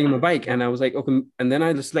I was riding my bike, and I was like, okay. And then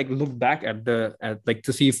I just like looked back at like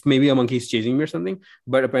to see if maybe a monkey is chasing me or something.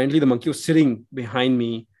 But apparently the monkey was sitting behind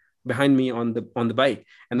me on the bike.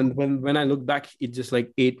 And then when I looked back, it just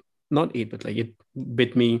like not ate, but like it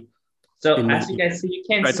bit me. So as you can see, you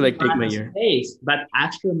can't see like take my ear. face, but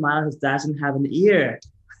actually Miles doesn't have an ear.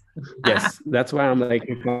 Yes, that's why I'm like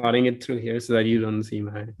recording it through here so that you don't see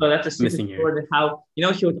my so that's a missing ear. How he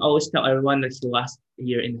would always tell everyone that he lost a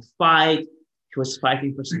ear in a fight. He was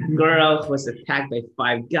fighting for some girl who was attacked by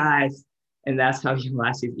 5 guys, and that's how he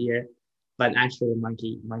lost his ear. But actually, the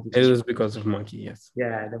monkey. It was because of monkey, yes.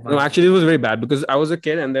 Yeah. No, actually, it was very bad because I was a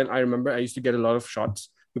kid, and then I remember I used to get a lot of shots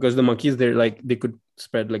because the monkeys, they could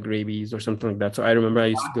spread like rabies or something like that. So I remember I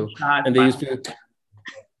used to go, and they used to,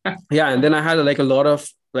 yeah. And then I had like a lot of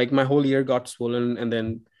like my whole ear got swollen, and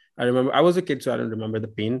then I remember I was a kid, so I don't remember the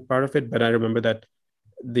pain part of it, but I remember that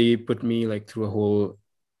they put me like through a whole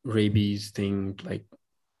rabies thing, like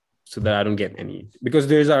so that I don't get any, because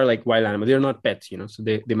these are like wild animals. They're not pets, so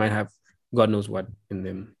they might have God knows what in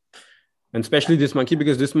them. And especially this monkey,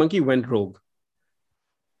 because this monkey went rogue.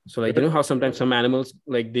 So like, how sometimes some animals,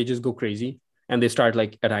 like they just go crazy and they start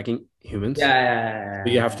like attacking humans. Yeah. So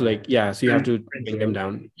you have to like, so you have to bring them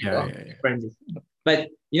down. Yeah. But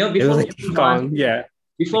before like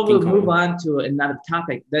before we move on to another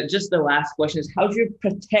topic, just the last question is how do you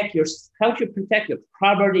protect your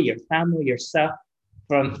property, your family, yourself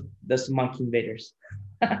from those monkey invaders?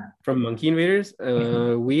 From monkey invaders,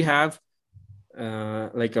 we have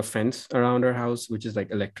like a fence around our house, which is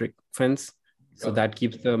like electric fence. So that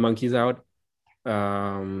keeps the monkeys out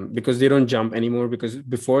because they don't jump anymore, because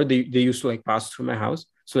before they used to like pass through my house.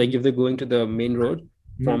 So like if they're going to the main road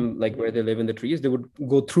from like where they live in the trees, they would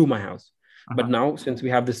go through my house. But now since we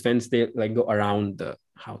have this fence, they like go around the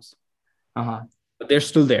house. But they're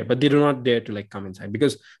still there, but they do not dare to like come inside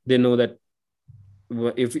because they know that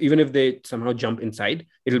even if they somehow jump inside,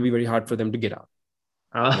 it'll be very hard for them to get out.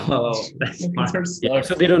 Oh, that's smart. Yeah,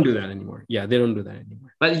 so they don't do that anymore. Yeah, they don't do that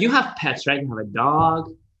anymore. But you have pets, right? You have a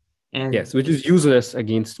dog. And yes, which is useless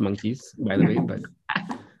against monkeys, by the way. But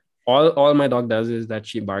all my dog does is that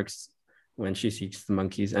she barks when she sees the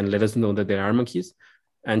monkeys and let us know that there are monkeys.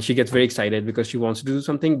 And she gets very excited because she wants to do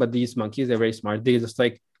something. But these monkeys, they're very smart. They just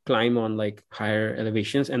like climb on like higher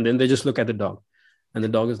elevations, and then they just look at the dog. And the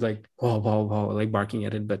dog is like, wow, wow, wow, like barking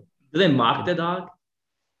at it. But do they mock the dog?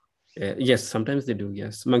 Yes, sometimes they do.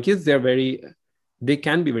 Yes, monkeys, they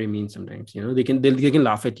can be very mean sometimes. They can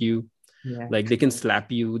laugh at you. Yeah. Like they can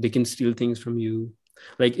slap you. They can steal things from you.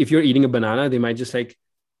 Like if you're eating a banana, they might just like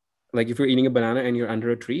if you're eating a banana and you're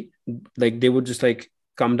under a tree, like they would just like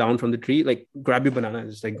come down from the tree, like grab your banana and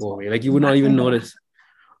just like go away. Like you would not even notice.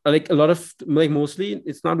 Like a lot of like mostly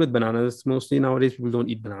it's not with bananas. Mostly nowadays people don't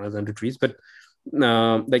eat bananas under trees, but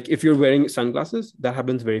like if you're wearing sunglasses, that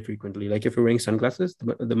happens very frequently. Like if you're wearing sunglasses,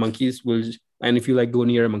 the monkeys will, and if you like go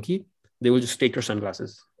near a monkey, they will just take your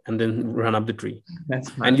sunglasses and then run up the tree.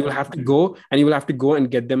 And you will have to go and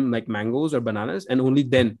get them like mangoes or bananas, and only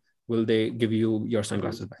then will they give you your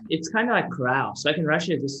sunglasses back. It's kind of like crows. Like in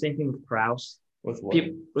Russia, it's the same thing with crows. With what?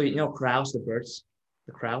 People, crows, the birds.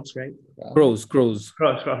 The crows, right? Crows,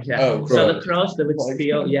 yeah. Oh, so the crows, they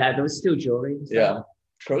would steal jewelry. Yeah.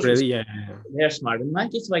 Crows really? Yeah. They're smart. And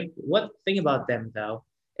monkeys, like, what thing about them though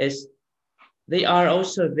is they are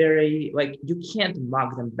also very like you can't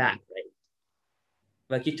mock them back, right?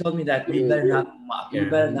 Like you told me that you better not mock. You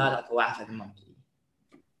better not like, laugh at the monkey.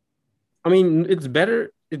 I mean, it's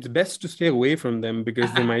best to stay away from them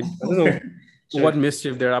because they might I don't know what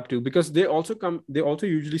mischief they're up to, because they also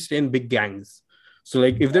usually stay in big gangs. So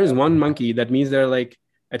like if there's one monkey, that means there are like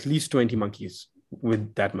at least 20 monkeys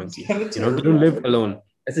with that monkey. That's They don't live alone.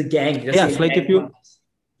 It's a gang. Yeah, it's like if you,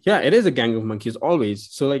 yeah, it is a gang of monkeys always.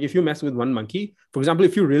 So like if you mess with one monkey, for example,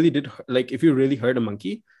 if you really hurt a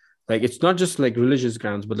monkey, like it's not just like religious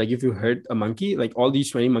grounds, but like if you hurt a monkey, like all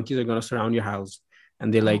these 20 monkeys are gonna surround your house,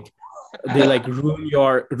 and they ruin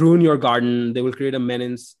your garden. They will create a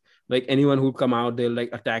menace. Like anyone who come out, they'll like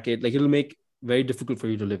attack it. Like it'll make very difficult for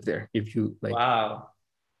you to live there if you like. Wow.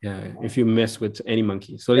 Yeah, if you mess with any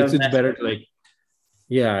monkey. So it's better to like,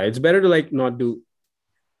 yeah, it's better to like not do.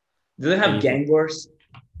 Do they have gang wars?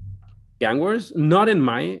 Gang wars? Not in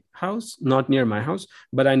my house, not near my house,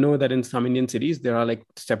 but I know that in some Indian cities, there are like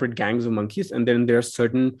separate gangs of monkeys. And then there are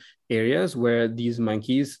certain areas where these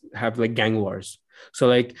monkeys have like gang wars. So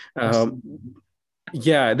like,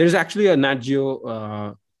 yeah, there's actually a Nat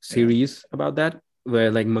Geo series about that, where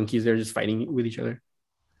like monkeys are just fighting with each other.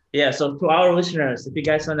 Yeah, so to our listeners, if you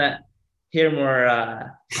guys want to hear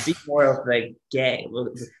more, speak more of like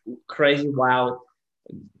crazy, wild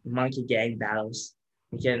monkey gang battles,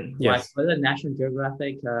 you can watch the National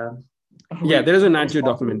Geographic. Yeah, there's a Nat Geo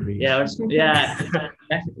documentary. Yeah,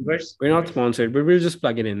 we're not sponsored, but we'll just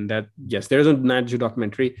plug it in. That yes, there's a Nat Geo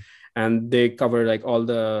documentary, and they cover like all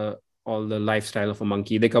the lifestyle of a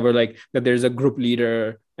monkey. They cover like that there's a group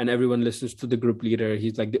leader, and everyone listens to the group leader.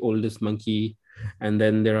 He's like the oldest monkey, and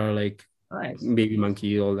then there are like baby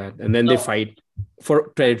monkey, all that, and then they fight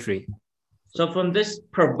for territory. So from this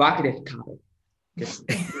provocative topic,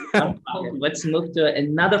 let's move to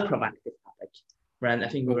another provocative topic. Brandon,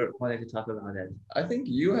 I think we wanted to talk about it. I think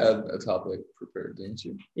you had a topic prepared, didn't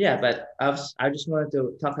you? Yeah, but I just wanted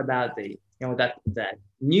to talk about the that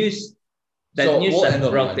news that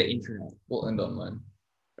broke the internet. We'll end on mine.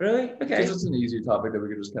 Really? Okay. Because it's an easier topic that we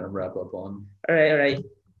could just kind of wrap up on.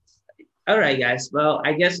 All right, guys. Well,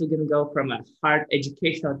 I guess we're gonna go from a hard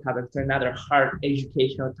educational topic to another hard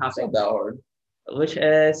educational topic. It's not that hard. Which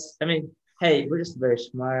is, I mean, hey, we're just very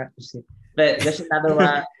smart. But there's another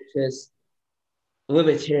one, which is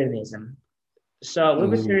libertarianism. So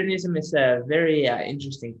libertarianism is a very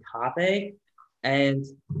interesting topic, and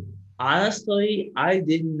honestly, I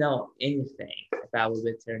didn't know anything about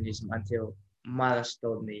libertarianism until Manas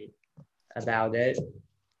told me about it.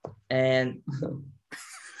 And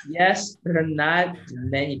yes, there are not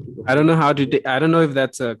many people. I don't know how to. I don't know if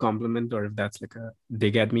that's a compliment or if that's like a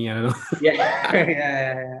dig at me. I don't know.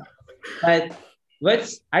 Yeah. But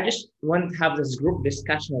I just want to have this group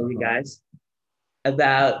discussion with you guys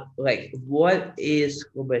about like what is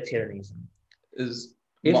libertarianism.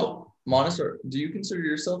 Manas, do you consider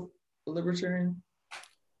yourself a libertarian?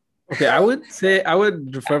 Okay, I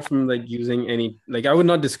would refer from like using any, like I would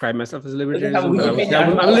not describe myself as a libertarian. I'm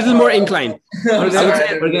a little more inclined. We're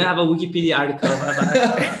gonna have a Wikipedia article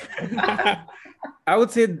about I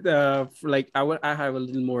would say I have a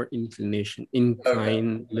little more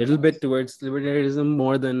incline a little bit towards libertarianism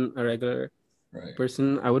more than a regular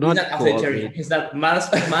person. I would not. He's not authoritarian. He's not. Manas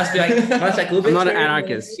be like I'm not an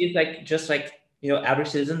anarchist. He's like just like average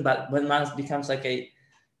citizen, but when Manas becomes like a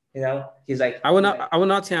he's like. I would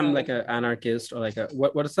not say I'm like an anarchist or like a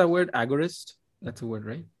what is that word? Agorist? That's a word,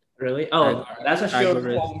 right? Really? Oh, that's a show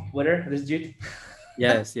Twitter. This dude.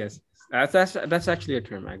 Yes. That's actually a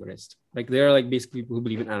term, agorist. Like they're like basically people who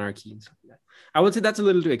believe in anarchy and stuff like that. I would say that's a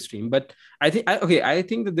little too extreme, but I think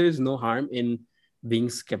that there is no harm in being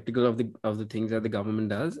skeptical of the things that the government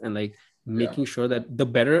does, and like making sure that the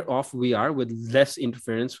better off we are with less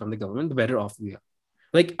interference from the government, the better off we are.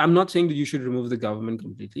 Like, I'm not saying that you should remove the government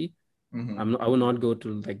completely. Mm-hmm. I will not go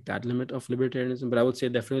to like that limit of libertarianism, but I would say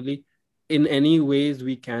definitely in any ways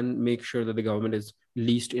we can make sure that the government is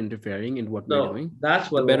least interfering in what we're doing.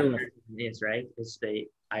 That's what libertarianism is, right? It's the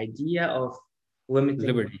idea of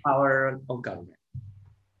limiting the power of government.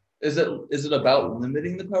 Is it about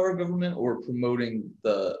limiting the power of government or promoting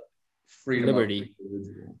the freedom liberty? Of the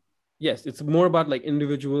individual? Yes, it's more about like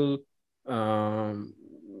individual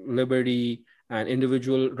liberty and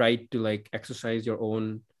individual right to like exercise your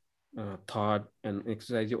own thought and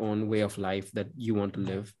exercise your own way of life that you want to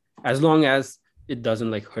live, as long as it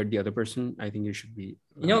doesn't like hurt the other person. I think you should be.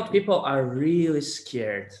 People are really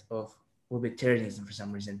scared of libertarianism for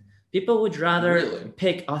some reason. People would rather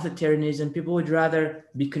pick authoritarianism. People would rather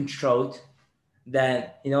be controlled than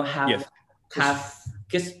have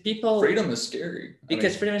because people freedom is scary.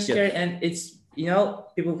 Freedom is scary, and it's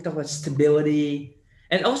people talk about stability,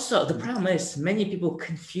 and also the problem is many people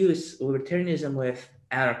confuse libertarianism with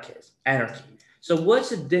anarchy. So what's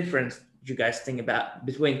the difference you guys think about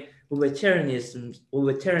between libertarians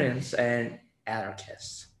and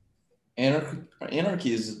anarchists?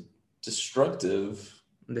 Anarchy is destructive.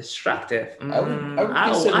 Destructive. I would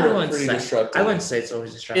consider it pretty destructive. I wouldn't say it's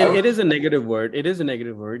always destructive. It is a negative word. It is a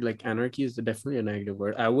negative word. Like anarchy is definitely a negative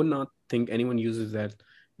word. I would not think anyone uses that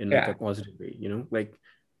in like a positive way, you know? Like,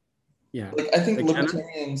 yeah. Like I think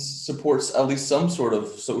libertarians supports at least some sort of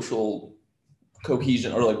social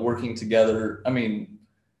cohesion or like working together. I mean,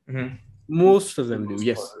 most of them do,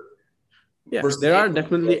 yes. Yeah, there are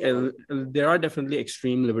definitely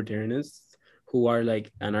extreme libertarianists who are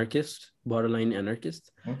like anarchists, borderline anarchists,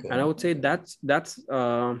 and I would say that's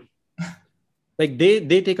like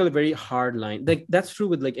they take a very hard line. Like that's true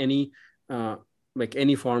with like any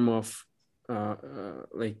form of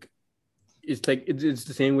like it's like it's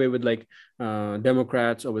the same way with like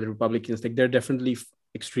Democrats or with Republicans. Like there are definitely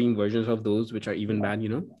extreme versions of those which are even bad. You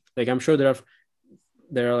know, like I'm sure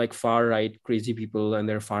there are like far right crazy people and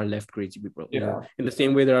there are far left crazy people. You know, in the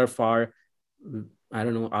same way there are far, I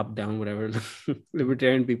don't know, up, down, whatever,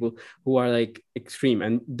 libertarian people who are like extreme.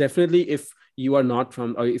 And definitely if you are not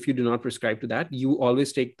from, or if you do not prescribe to that, you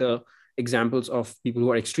always take the examples of people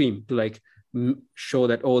who are extreme to like show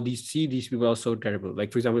that, oh, these people are so terrible.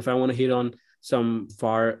 Like, for example, if I want to hate on some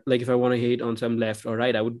far, like if I want to hate on some left or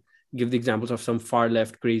right, I would give the examples of some far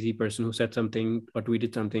left crazy person who said something or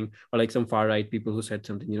tweeted something, or like some far right people who said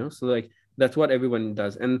something, you know? So like, that's what everyone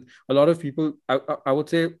does. And a lot of people, I would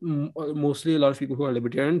say mostly a lot of people who are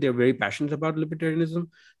libertarian, they're very passionate about libertarianism,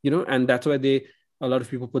 you know, and that's why a lot of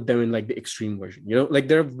people put them in like the extreme version, you know, like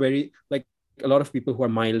they're very, like a lot of people who are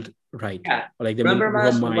mild right. Yeah. Or like Remember,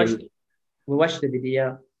 we watched the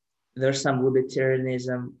video. There's some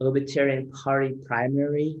libertarian party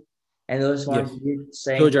primary, and those ones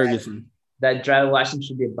saying that driver's license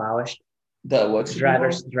should be abolished.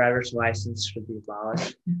 Driver's license should be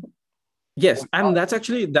abolished. Yes, and that's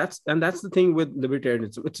the thing with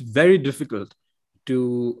libertarianism. It's very difficult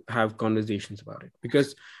to have conversations about it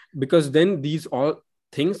because then these all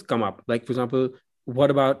things come up. Like, for example, what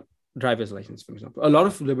about driver's license, for example? A lot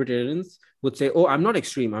of libertarians would say, oh, I'm not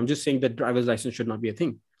extreme. I'm just saying that driver's license should not be a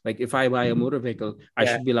thing. Like if I buy a motor vehicle, I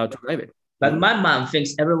should be allowed to drive it. But my mom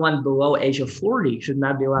thinks everyone below age of 40 should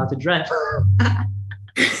not be allowed to drive.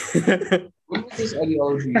 When was this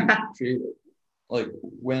ideology created? Like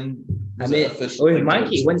when was it official?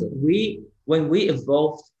 Monkey, when we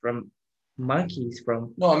evolved from monkeys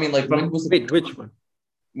from when was which one?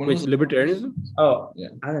 Which libertarianism? Oh, yeah.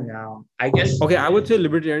 I don't know. I guess. Okay, I would say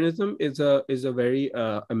libertarianism is a very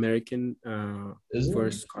American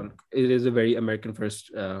first. It is a very American first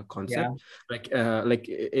concept. Yeah.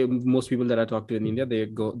 Most people that I talk to in India, they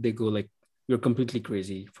go like, you're completely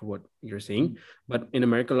crazy for what you're saying. But in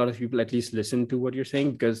America, a lot of people at least listen to what you're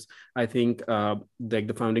saying, because I think like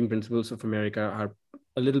the founding principles of America are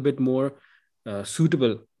a little bit more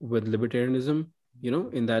suitable with libertarianism. You know,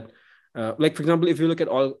 in that. Like, for example, if you look at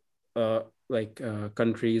all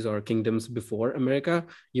countries or kingdoms before America,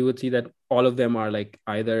 you would see that all of them are like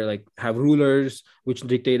either like have rulers which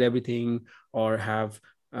dictate everything, or have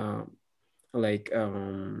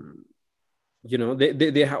you know,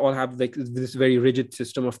 they all have like this very rigid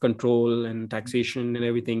system of control and taxation and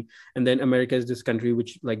everything. And then America is this country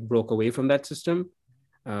which like broke away from that system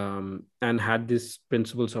and had these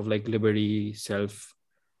principles of like liberty, self,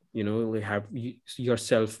 you know, we have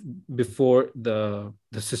yourself before the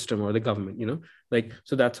system or the government, you know, like,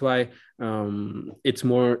 so that's why it's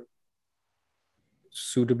more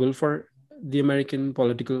suitable for the American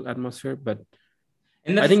political atmosphere. But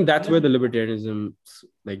I think that's where the libertarianism,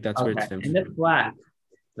 like, that's where it stems from. And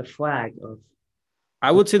the flag of,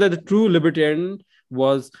 I would say that the true libertarian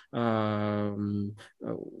was who's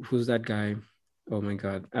that guy? Oh my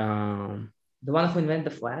God. The one who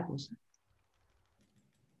invented the flag was.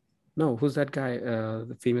 No, who's that guy?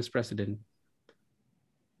 The famous president,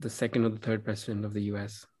 the second or the third president of the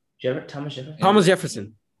U.S. Thomas Jefferson. Thomas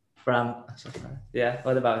Jefferson.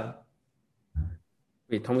 What about him?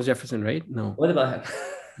 Wait, Thomas Jefferson, right? No. What about him?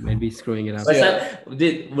 Might be screwing it up.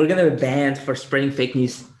 We're gonna be banned for spreading fake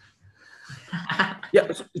news. Yeah.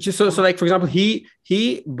 So like, for example, he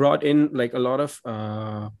brought in like a lot of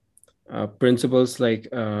principles, like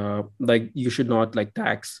you should not like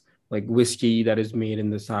tax like whiskey that is made in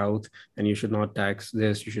the South, and you should not tax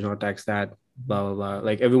this, you should not tax that, blah, blah, blah.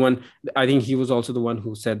 Like everyone, I think he was also the one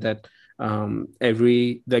who said that the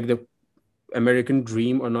American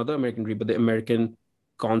dream, or not the American dream, but the American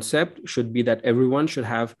concept should be that everyone should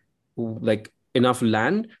have like enough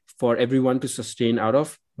land for everyone to sustain out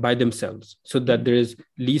of by themselves, so that there is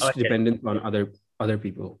least dependence on other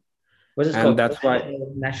people. What is it called? That's why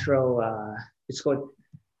natural, it's called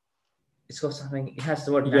something. It has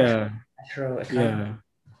the word natural. Yeah.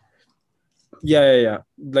 Yeah.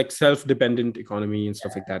 Like self-dependent economy and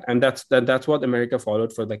stuff like that. And that's what America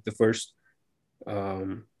followed for like the first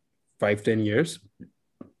 5-10 years.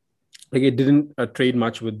 Like it didn't trade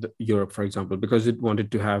much with Europe, for example, because it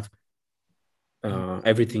wanted to have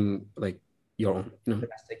everything like your own,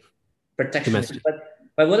 Domestic protection. domestic.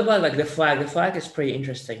 But what about like the flag? The flag is pretty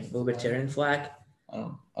interesting. Libertarian flag. I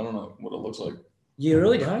don't know what it looks like. You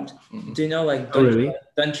really don't? Mm-mm. Do you know like Oh, really?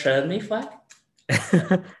 don't tread me flag?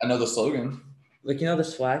 I know the slogan. Like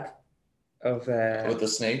this flag of With the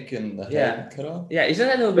snake and the yeah. head cut off. Yeah, isn't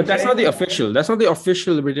that a But that's not the flag? official. That's not the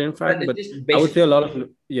official Libertarian flag. But But it's I would say a lot of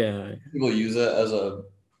People use it as a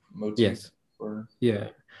motif. Yes. For... Yeah.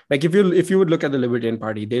 Like if you would look at the Libertarian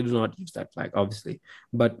Party, they do not use that flag, obviously.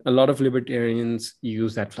 But a lot of libertarians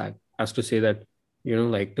use that flag as to say that,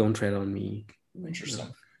 like don't tread on me.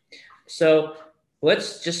 Interesting. So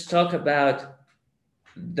let's just talk about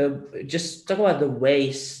the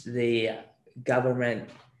ways the government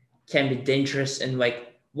can be dangerous, and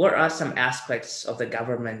like what are some aspects of the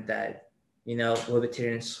government that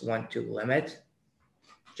libertarians want to limit,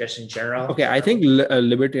 just in general. Okay, I think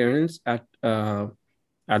libertarians at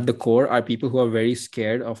the core are people who are very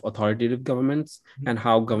scared of authoritative governments and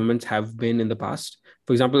how governments have been in the past.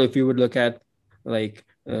 For example, if you would look at like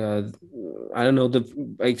I don't know, the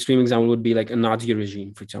extreme example would be like a Nazi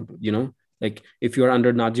regime, for example. Like if you're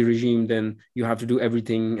under Nazi regime, then you have to do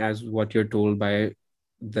everything as what you're told by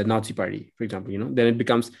the Nazi party, for example. Then it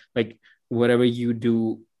becomes like whatever you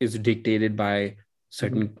do is dictated by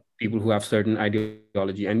certain people who have certain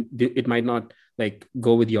ideology, and it might not like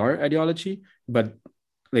go with your ideology, but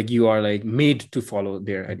like you are like made to follow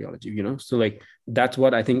their ideology. So like that's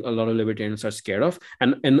what I think a lot of libertarians are scared of,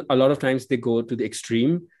 and a lot of times they go to the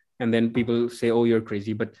extreme, and then people say, oh, you're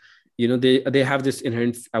crazy. But they have this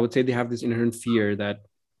inherent, I would say they have this inherent fear that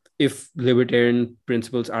if libertarian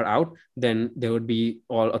principles are out, then there would be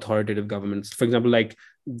all authoritative governments. For example, like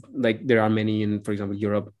there are many in, for example,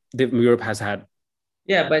 Europe. Europe has had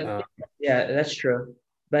that's true.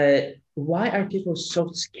 But why are people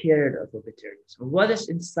so scared of libertarianism? What is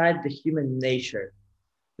inside the human nature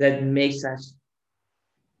that makes us,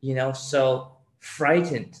 so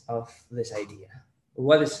frightened of this idea?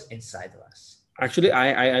 What is inside of us? Actually,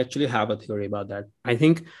 I actually have a theory about that. I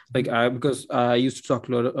think because I used to talk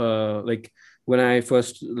a lot, like when I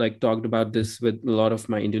first like talked about this with a lot of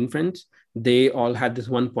my Indian friends, they all had this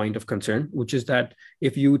one point of concern, which is that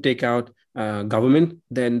if you take out government,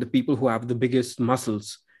 then the people who have the biggest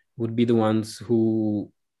muscles would be the ones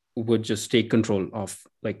who would just take control of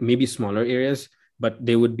like maybe smaller areas, but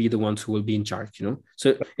they would be the ones who will be in charge.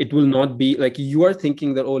 So it will not be like you are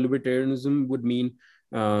thinking that, oh, libertarianism would mean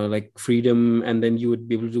like freedom, and then you would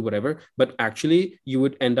be able to do whatever. But actually, you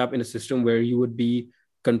would end up in a system where you would be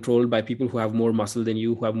controlled by people who have more muscle than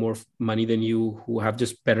you, who have more money than you, who have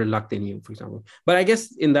just better luck than you, for example. But I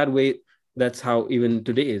guess in that way, that's how even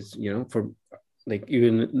today is, for like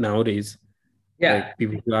even nowadays. Yeah, like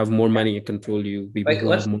people who have more money control you. People like who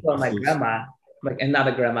let's have more call my muscles. grandma, like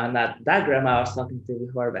another grandma, not that grandma I was talking to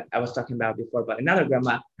before, but I was talking about before, but another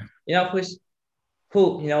grandma,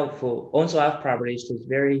 who owns a lot of properties. She's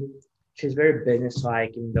very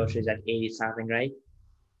business-like, even though she's at 80 something, right?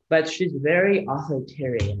 But she's very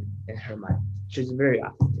authoritarian in her mind. She's very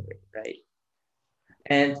authoritarian, right?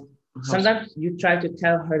 And sometimes you try to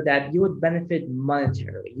tell her that you would benefit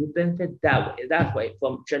monetarily, you benefit that way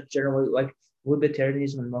from generally like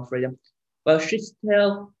libertarianism and more freedom. But she's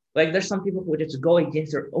still like, there's some people who just go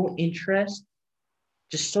against their own interest,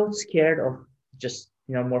 just so scared of just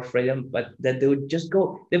more freedom, but that they would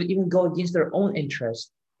even go against their own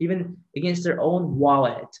interest, even against their own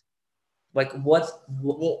wallet. Like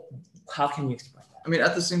how can you explain that? I mean,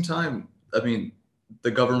 at the same time,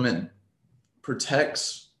 the government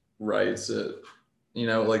protects rights. It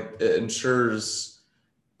ensures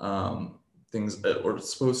things, or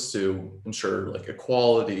it's supposed to ensure like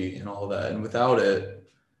equality and all that. And without it,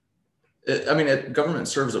 government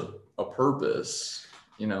serves a purpose,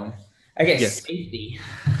 I guess Yes.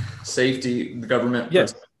 Safety, the government,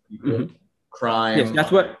 Yes. people, crime. Yes,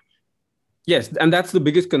 that's what. Yes, and that's the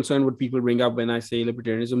biggest concern what people bring up when I say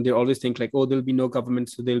libertarianism. They always think like, oh, there'll be no government,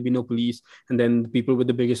 so there'll be no police, and then the people with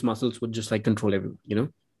the biggest muscles would just like control everyone,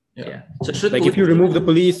 Yeah. So like if you remove the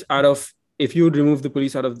police out of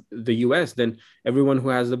the US, then everyone who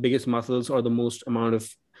has the biggest muscles or the most amount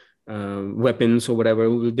of weapons or whatever,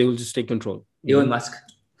 they will just take control. Elon Musk.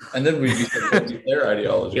 And then we'd be supporting their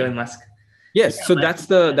ideology. Elon Musk. Yes, so that's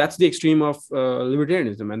the extreme of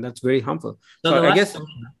libertarianism, and that's very harmful. So I guess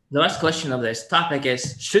the last question of this topic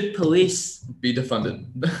is: should police be defunded?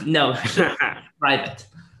 No, private.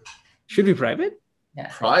 Should be private? Yeah.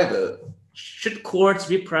 Private. should courts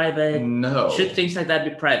be private? No. Should things like that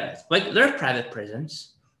be private? Like there are private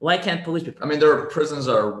prisons. Why can't police be private? I mean, there are prisons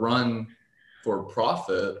that are run for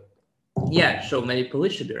profit. Yeah, so maybe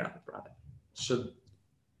police should be run for profit.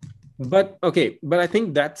 But I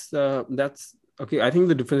think that's okay. I think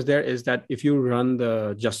the difference there is that if you run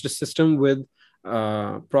the justice system with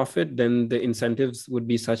profit, then the incentives would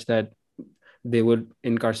be such that they would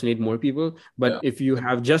incarcerate more people. But if you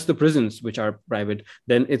have just the prisons, which are private,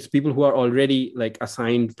 then it's people who are already like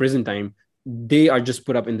assigned prison time. They are just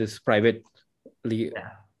put up in this privately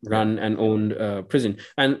run and owned prison.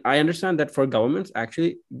 And I understand that for governments,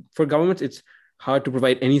 it's hard to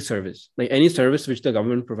provide any service. Like any service which the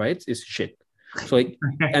government provides is shit. So like,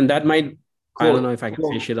 and that might, I don't know if I can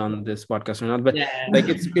say shit on this podcast or not, but like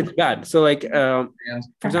it's bad. So like, for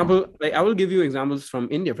example, like I will give you examples from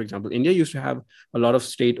India. For example, India used to have a lot of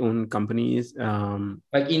state-owned companies.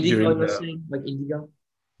 Like Indigo, like Indigo.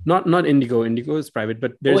 Not Indigo. Indigo is private,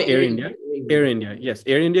 but there's Air India. Air India, yes.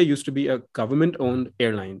 Air India used to be a government-owned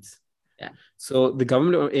airlines. Yeah. So the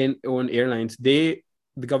government-owned airlines, the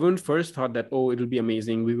government first thought that, oh, it'll be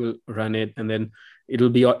amazing. We will run it, and then it'll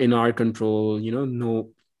be in our control. No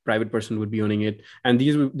private person would be owning it. And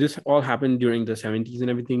this all happened during the 70s and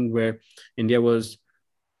everything, where India is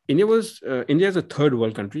a third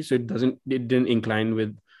world country, so it didn't incline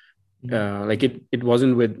with. Like it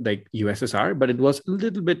wasn't with like USSR, but it was a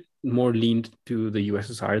little bit more leaned to the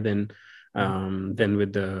USSR than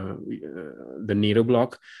with the NATO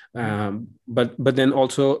bloc. But then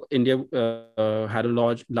also India had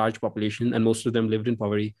a large population, and most of them lived in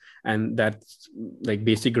poverty, and that's like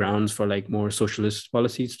basic grounds for like more socialist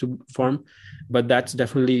policies to form. But that's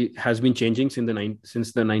definitely has been changing since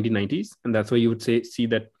the 1990s, and that's why you would see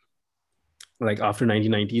that like after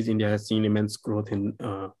 1990s, India has seen immense growth in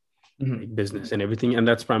like business and everything, and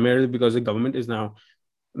that's primarily because the government is now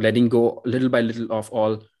letting go little by little of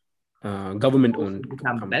all government-owned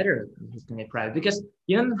become better than private, because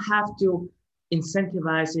you don't have to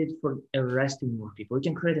incentivize it for arresting more people. You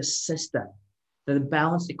can create a system, that a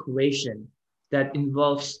balanced equation that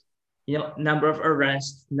involves number of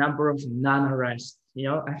arrests, number of non-arrests.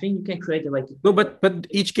 I think you can create no, but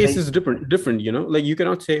each case is different. Like you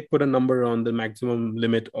cannot say put a number on the maximum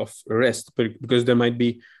limit of arrest, because there might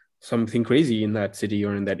be something crazy in that city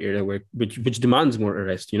or in that area which demands more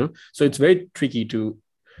arrest. So it's very tricky to,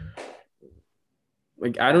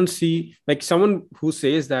 like, I don't see like someone who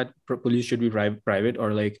says that police should be private,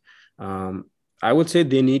 or like I would say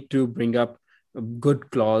they need to bring up a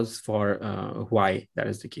good clause for why that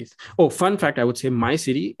is the case. Oh, fun fact, I would say my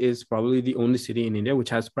city is probably the only city in India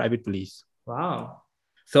which has private police. Wow.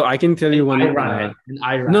 So I can tell you one. No,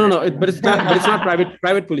 but it's not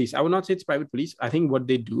private police. I would not say it's private police. I think what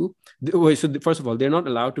they do. First of all, they're not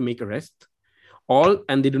allowed to make arrests,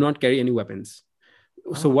 and they do not carry any weapons.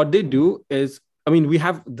 So what they do is, I mean, we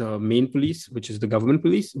have the main police, which is the government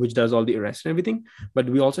police, which does all the arrests and everything. But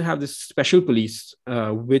we also have this special police,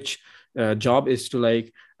 which job is to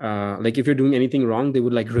like if you're doing anything wrong, they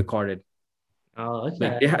would like record it. Oh,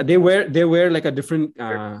 okay. Like they wear like a different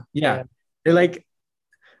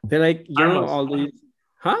They're like all these,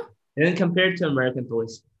 huh? And then compared to American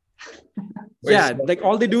police. Yeah, like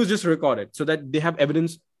all they do is just record it, so that they have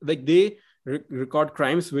evidence. Like they record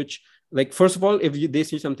crimes which, like, first of all, if they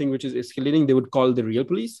see something which is escalating, they would call the real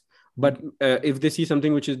police. But if they see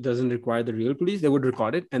something which doesn't require the real police, they would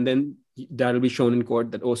record it, and then that will be shown in court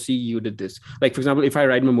that, oh, see, you did this. Like, for example, if I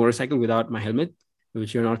ride my motorcycle without my helmet,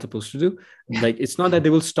 which you're not supposed to do, like, it's not that they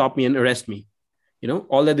will stop me and arrest me.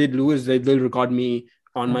 All that they do is they'll record me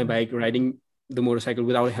on my bike riding the motorcycle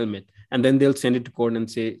without a helmet, and then they'll send it to court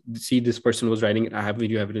and say, see, this person was riding it. I have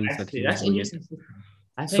video evidence that he was doing it.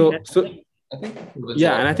 I think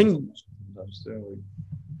and I think it's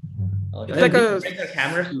like break their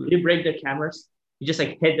cameras. You break their cameras. You just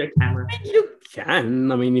like hit their camera. You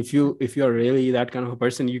can. I mean, if you're really that kind of a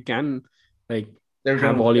person, you can like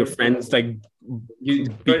have all your friends like you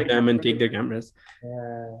beat them and take their cameras.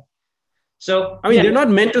 So I mean, they're not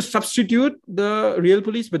meant to substitute the real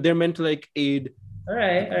police, but they're meant to like aid. All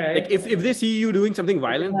right. Like if they see you doing something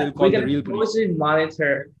violent, they'll call the real police. Closely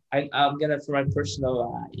monitor. I'm gonna, for my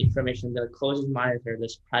personal information, they'll closely monitor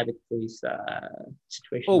this private police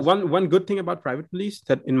situation. Oh, one good thing about private police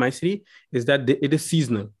that in my city is that it is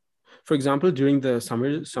seasonal. For example, during the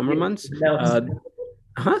summer months.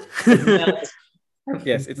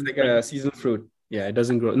 Yes, it's like a seasonal fruit. Yeah, it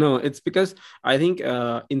doesn't grow. No, it's because I think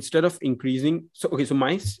instead of increasing, so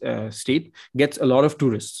my state gets a lot of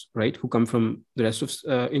tourists, right, who come from the rest of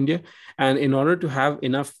India, and in order to have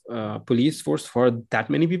enough police force for that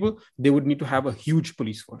many people, they would need to have a huge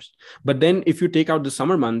police force. But then if you take out the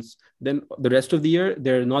summer months, then the rest of the year,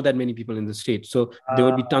 there are not that many people in the state. So there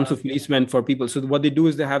would be tons of policemen for people. So what they do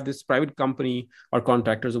is they have this private company or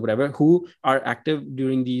contractors or whatever who are active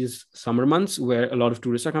during these summer months where a lot of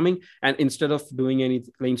tourists are coming. And instead of doing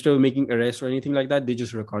anything, like instead of making arrests or anything like that, they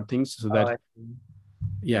just record things so that,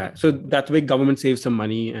 so that way government saves some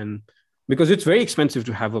money. And because it's very expensive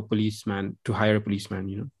to have a policeman, to hire a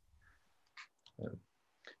policeman,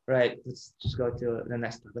 Right. Let's just go to the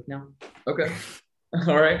next topic now. Okay.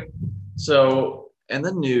 All right. So, in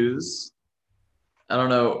the news, I don't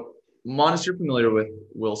know, Monis, you're familiar with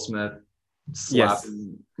Will Smith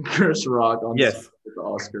slapping Chris Rock on Yes. the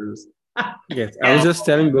Oscars. Yes. I was just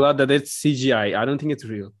telling Bulat that it's CGI. I don't think it's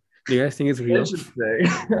real. Do you guys think it's real? Interesting.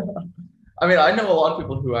 I mean, I know a lot of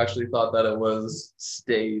people who actually thought that it was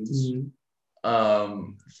staged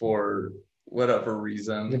for whatever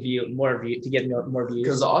reason. To get more views.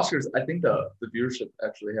 Because the Oscars, I think the viewership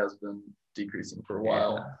actually has been decreasing for a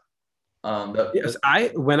while. Yes,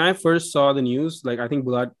 when I first saw the news, like I think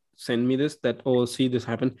Bulat sent me this, that see this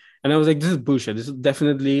happened, and I was like, this is bullshit. This is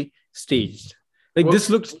definitely staged. Like this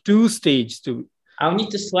looks too staged to. I'll need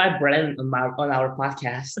to slap Brandon on our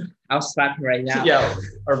podcast. I'll slap him right now. Yeah.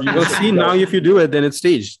 Well, see, now if you do it, then it's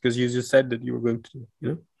staged because you just said that you were going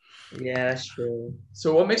to, Yeah, that's true.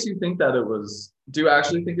 So what makes you think that it was? Do you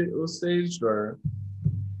actually think it was staged, or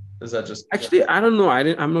is that just? Actually, I don't know.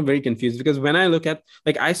 I'm not very confused because when I look at,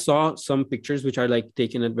 like, I saw some pictures which are like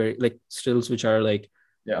taken at very, like, stills which are like,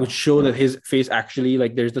 which show that his face actually,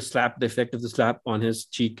 like, there's the effect of the slap on his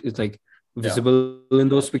cheek is like visible in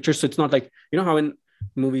those pictures. So it's not like, how in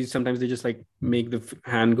movies sometimes they just like make the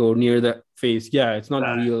hand go near the face. Yeah, it's not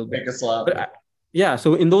real. Make a slap. But,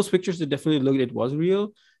 so in those pictures, it definitely looked, it was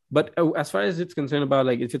real. But as far as it's concerned about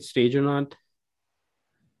like if it's staged or not,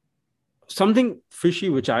 something fishy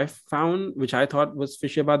which I found, which I thought was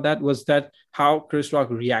fishy about that, was that how Chris Rock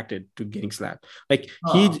reacted to getting slapped. Like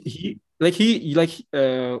Will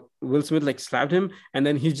Smith like slapped him, and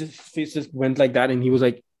then his face just went like that, and he was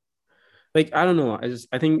like I don't know.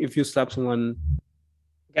 I think if you slap someone.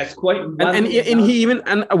 That's quite. And he even,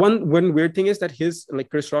 and one weird thing is that his, like,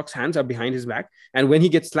 Chris Rock's hands are behind his back, and when he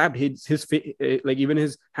gets slapped, his face, like, even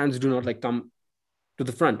his hands do not like come to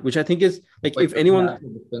the front, which I think is like if anyone,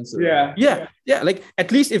 like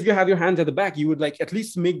at least if you have your hands at the back, you would like at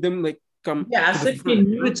least make them like come. Yeah, as if he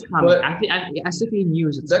knew it's coming. As if he knew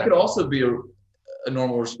it's that could also be a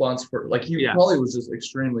normal response for, like, he probably was just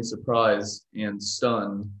extremely surprised and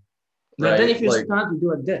stunned. But then if you're stunned, you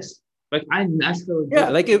do like this. Like I naturally. Yeah,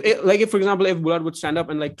 like if for example, if Bulat would stand up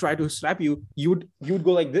and like try to slap you, you would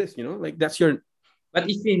go like this, like that's your. But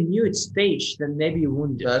if you knew it's staged, then maybe you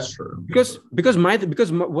wouldn't do. That's true. Because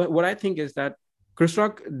what I think is that Chris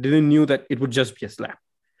Rock didn't knew that it would just be a slap.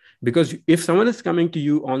 Because if someone is coming to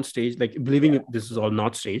you on stage, like believing this is all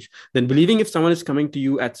not staged, then believing if someone is coming to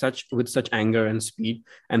you with such anger and speed,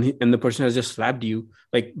 and the person has just slapped you,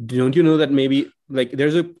 like, don't you know that maybe like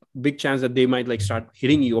there's a big chance that they might like start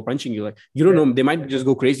hitting you or punching you, like you don't know, they might just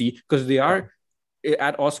go crazy because they are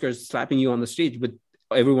at Oscars slapping you on the stage with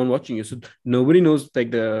everyone watching you, so nobody knows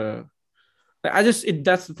like that's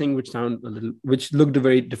the thing which looked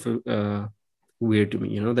very different. Weird to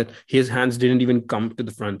me, that his hands didn't even come to the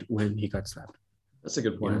front when he got slapped. That's a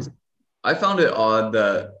good point. I found it odd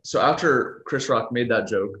that, so after Chris Rock made that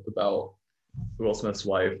joke about Will Smith's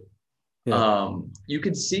wife, you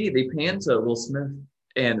could see they panned to Will Smith,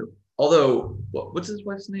 and although what's his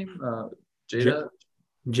wife's name? Jada.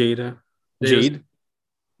 Jade.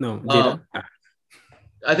 No, Jada.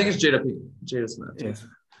 I think it's Jada Smith. Yes.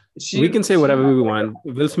 We can say whatever we want.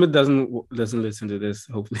 Will Smith doesn't listen to this,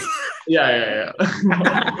 hopefully. Yeah.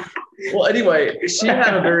 Well, anyway, she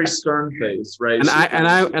had a very stern face, right?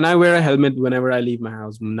 And I wear a helmet whenever I leave my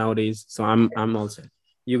house nowadays, so I'm all set.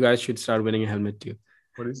 You guys should start wearing a helmet too.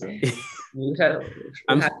 What is that?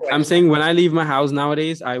 I'm saying when I leave my house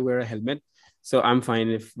nowadays, I wear a helmet, so I'm fine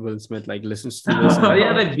if Will Smith like listens to this. You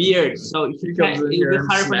have a beard, so if you comes in here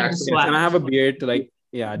and I have a beard to like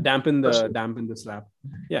dampen the slap.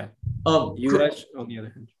 Yeah. You guys, on the other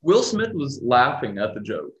hand, Will Smith was laughing at the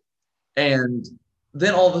joke, and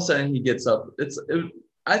then all of a sudden he gets up.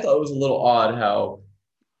 I thought it was a little odd how,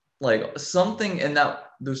 like, something in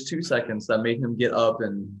those 2 seconds that made him get up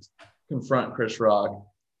and confront Chris Rock.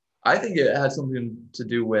 I think it had something to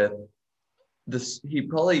do with this. He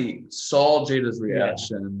probably saw Jada's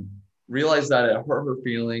reaction, realized that it hurt her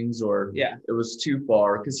feelings, or it was too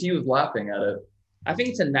far because he was laughing at it. I think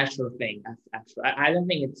it's a natural thing. Actually, I don't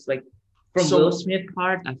think it's like from Will Smith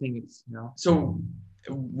part. I think it's So,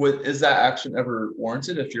 is that action ever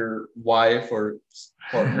warranted if your wife or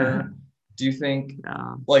partner Do you think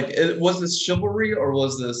Uh, was this chivalry or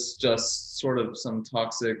was this just sort of some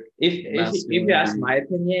toxic if you ask my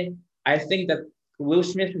opinion, I think that Will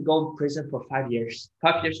Smith would go in prison for 5 years.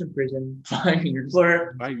 5 years in prison 5 years? for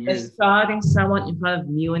 5 years. assaulting someone in front of a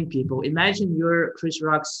million people. Imagine you're Chris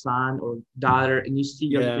Rock's son or daughter, and you see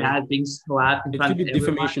your dad being slapped in It front could of be everyone.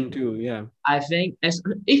 defamation too. Yeah. I think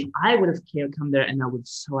if I would have come there and I would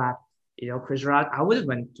slap, Chris Rock, I would have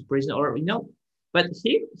went to prison or but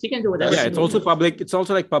he can do whatever. Yeah, it's also public. It's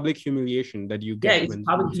also like public humiliation that you get it's when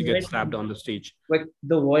public you get humiliation. slapped on the stage. Like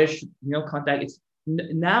the lawyers should, contact. It's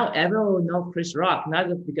now everyone will know Chris Rock, not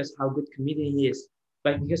just because how good comedian he is,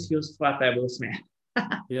 but because he was slapped by Will Smith.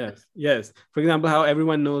 Yes. For example, how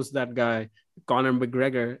everyone knows that guy Conor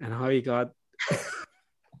McGregor and how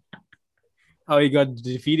he got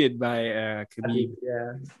defeated by Khabib.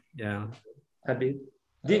 Yeah. Khabib.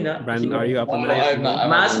 Do you know? Brandon, are you up on that? I have not.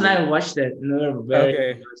 Mas and I watched it. And they were very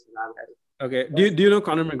curious about it. Okay. Do you know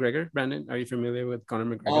Conor McGregor, Brandon? Are you familiar with Conor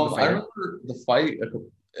McGregor? I remember the fight.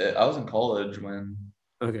 I was in college when.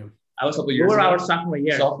 Okay. I was our sophomore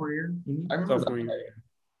year. Sophomore year. Mm-hmm. I remember Sophomore that year.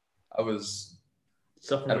 I was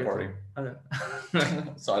sophomore at a party. Okay.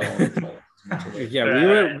 So I don't want to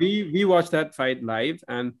Yeah, we watched that fight live,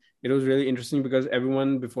 and it was really interesting because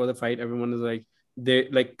everyone before the fight, everyone was like,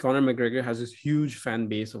 Conor McGregor has this huge fan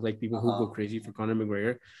base of like people who go crazy for Conor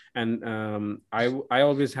McGregor, and I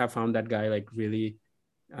always have found that guy like really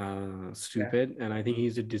stupid, and I think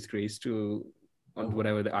he's a disgrace to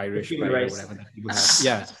whatever the Irish pride or whatever that people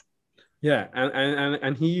have. Yeah,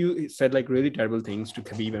 and he said like really terrible things to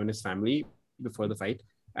Khabib and his family before the fight.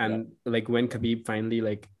 And like when Khabib finally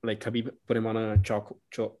like Khabib put him on a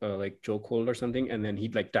chokehold or something, and then he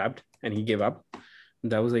like tapped and he gave up.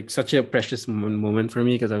 That was like such a precious moment for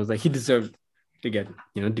me because I was like, he deserved to get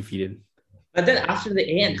defeated. But then after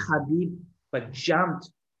the end, Khabib like jumped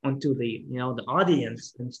onto the the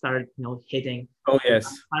audience and started hitting. Oh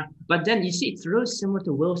yes. But then you see it's really similar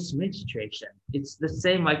to Will Smith situation. It's the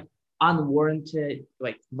same like unwarranted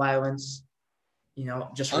like violence.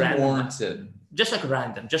 Just unwarranted.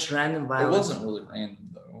 Random. Just random violence. It wasn't really random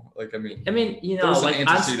though. Like I mean, like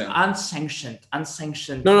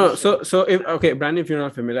unsanctioned. No. So if Brandon, if you're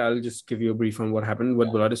not familiar, I'll just give you a brief on what happened. What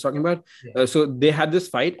Bulat is talking about. Yeah. So they had this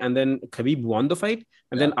fight, and then Khabib won the fight,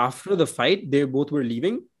 and then after the fight, they both were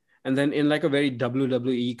leaving. And then in like a very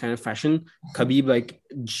WWE kind of fashion, Khabib like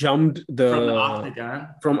jumped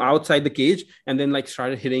from outside the cage and then like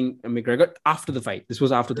started hitting McGregor after the fight. This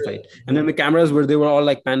was after the fight. And then the cameras they were all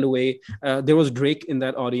like panned away. There was Drake in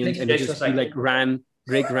that audience, and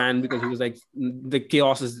Drake ran because he was like, the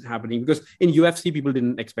chaos is happening. Because in UFC, people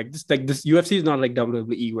didn't expect this. Like this UFC is not like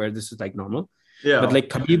WWE where this is like normal. Yeah. But like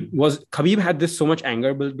Khabib had this so much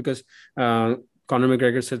anger built because Conor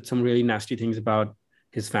McGregor said some really nasty things about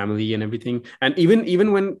his family and everything. And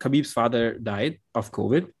even when Khabib's father died of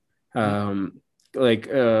COVID, I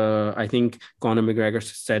think Conor McGregor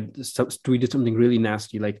tweeted something really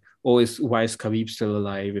nasty, like, why is Khabib still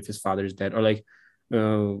alive if his father is dead? Or like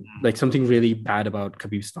something really bad about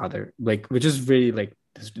Khabib's father, like, which is really like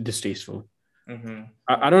distasteful. Mm-hmm.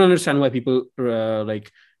 I don't understand why people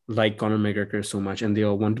like Conor McGregor so much and they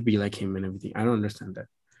all want to be like him and everything. I don't understand that.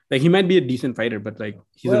 Like he might be a decent fighter, but like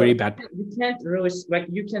he's a very bad. We can't really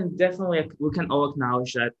we can all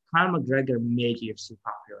acknowledge that Conor McGregor made UFC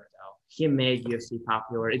popular though. He made UFC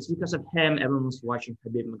popular. It's because of him everyone was watching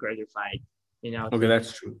Khabib McGregor fight. Okay,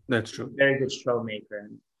 that's true. That's true. Very good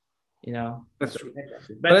showmaker, That's true.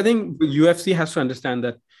 But I think UFC has to understand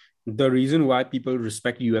that the reason why people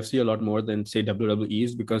respect UFC a lot more than say WWE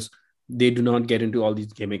is because they do not get into all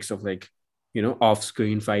these gimmicks of like,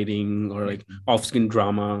 off-screen fighting or like off-screen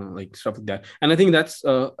drama, like stuff like that. And I think that's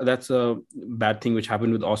a bad thing which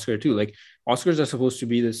happened with Oscar too. Like Oscars are supposed to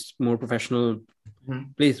be this more professional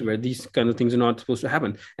place where these kind of things are not supposed to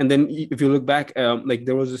happen. And then if you look back, like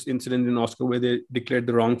there was this incident in Oscar where they declared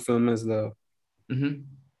the wrong film as the. Mm-hmm.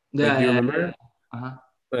 Do you remember? Uh-huh.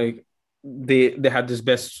 Like they had this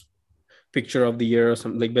best picture of the year or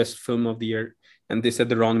something, like best film of the year, and they said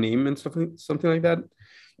the wrong name and something like that.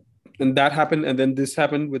 And that happened, and then this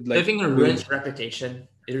happened with like. I think it ruins reputation.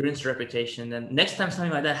 It ruins reputation, and next time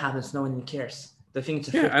something like that happens, no one even cares. The thing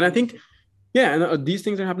is, and I think, and these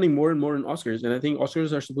things are happening more and more in Oscars, and I think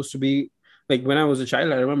Oscars are supposed to be like when I was a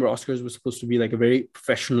child. I remember Oscars was supposed to be like a very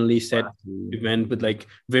professionally set event with like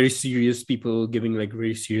very serious people giving like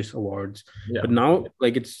very serious awards. Yeah. But now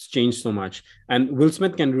like it's changed so much, and Will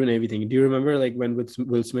Smith can ruin everything. Do you remember like when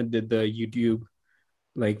Will Smith did the YouTube?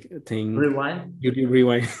 Like thing YouTube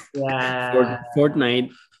rewind. Yeah.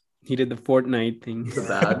 Fortnite. He did the Fortnite thing. It's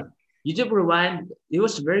bad. YouTube rewind. It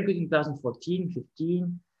was very good in 2014,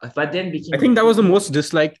 15. but then became. I think that was the most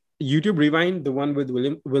disliked YouTube Rewind. The one with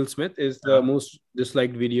Will Smith is the most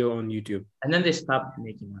disliked video on YouTube. And then they stopped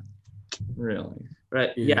making one. Really?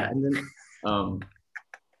 Right. Yeah. And then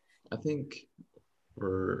I think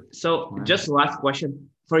we're so just last question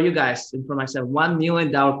for you guys and for myself. $1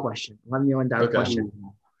 million question. $1 million question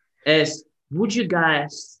is: would you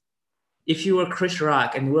guys, if you were Chris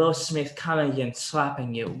Rock and Will Smith coming in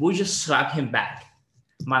slapping you, would you slap him back?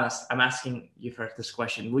 Manas, I'm asking you for this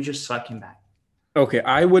question. Would you slap him back? Okay,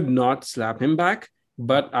 I would not slap him back,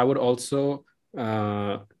 but I would also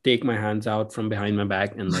take my hands out from behind my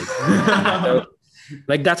back and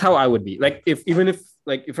like that's how I would be. Like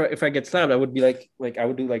if I get slapped, I would be like I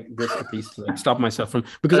would do like this at least to like stop myself from,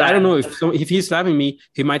 because I don't know if he's slapping me,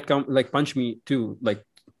 he might come like punch me too like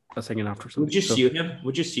a second after. Would you sue him?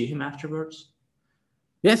 Would you sue him afterwards?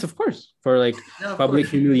 Yes, of course. For like public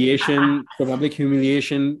humiliation,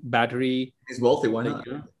 battery. He's wealthy, why not?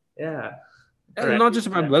 Yeah. Not just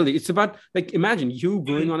about wealthy. It's about like imagine you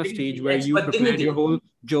going on a stage where you prepared your whole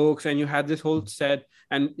jokes and you had this whole set,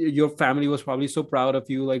 and your family was probably so proud of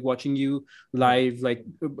you, like watching you live, like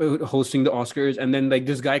hosting the Oscars, and then like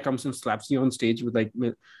this guy comes and slaps you on stage with like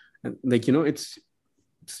it's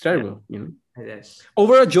terrible, It is.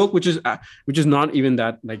 Over a joke which is not even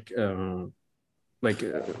that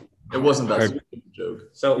it wasn't that sort of joke.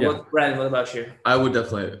 So Brandon, what about you? I would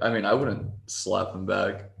definitely, I wouldn't slap him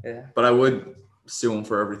back. Yeah. But I would sue him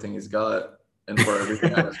for everything he's got and for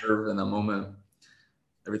everything I deserve in that moment.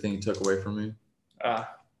 Everything he took away from me.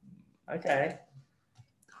 Okay.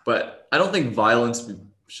 But I don't think violence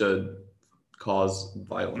should cause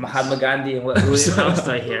violence. Mahatma Gandhi and William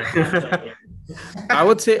Tolstoy here. I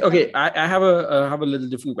would say, okay, I have a little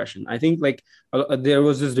different question. I think like there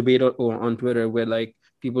was this debate on Twitter where like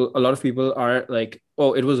a lot of people are like,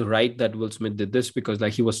 oh, it was right that Will Smith did this because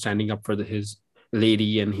like he was standing up for his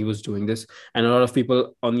lady and he was doing this. And a lot of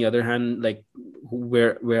people on the other hand, like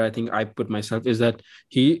where I think I put myself is that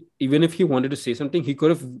even if he wanted to say something, he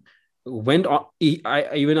could have went on.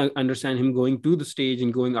 I even understand him going to the stage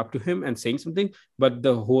and going up to him and saying something, but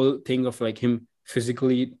the whole thing of like him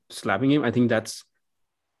physically slapping him, I think that's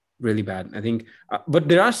really bad. I think but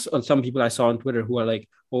there are some people I saw on Twitter who are like,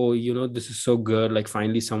 oh, this is so good, like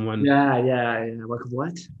finally someone. Yeah. Like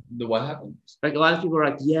what? What happened? Like a lot of people are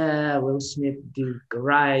like, yeah, Will Smith did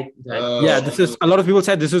right. Like, this is a lot of people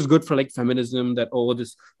said this is good for like feminism, that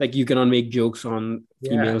this like you cannot make jokes on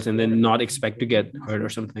females and then not expect to get hurt or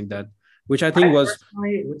something like that, which I think I would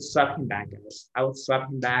slap him back, guys. I would slap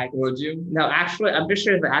him back. Would you? No, actually, I'm pretty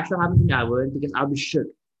sure if it actually happened to me, I would, because I'll be shook.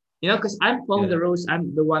 Because I'm following the rules.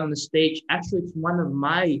 I'm the one on the stage. Actually, it's one of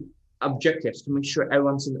my objectives to make sure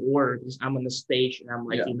everyone's in order, because I'm on the stage and I'm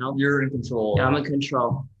like, you're in control. Yeah, I'm in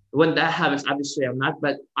control. When that happens, obviously I'm not,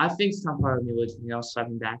 but I think some part of me would, slap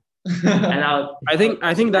him back. And I think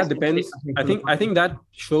that depends. I think that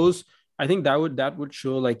shows. I think that would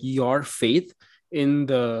show like your faith in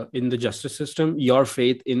the justice system, your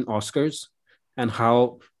faith in Oscars, and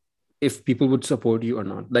how if people would support you or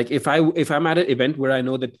not. Like if I'm at an event where I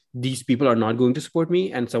know that these people are not going to support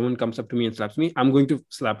me and someone comes up to me and slaps me, I'm going to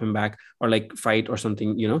slap him back or like fight or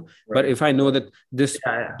something, Right. But if I know that this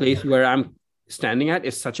place where I'm standing at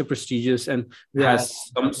is such a prestigious and has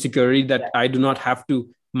some security that I do not have to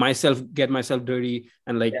get myself dirty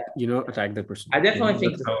and like, attack the person. I definitely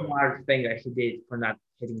think it's a smart thing that he did for not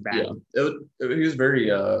hitting back. Yeah, he was very,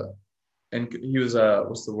 and he was,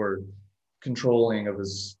 what's the word? Controlling of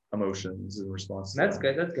his emotions in response. That's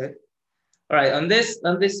good. All right, on this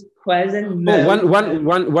question.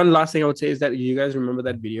 One last thing I would say is that you guys remember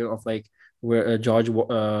that video of like where George,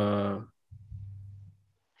 what's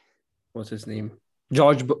his name?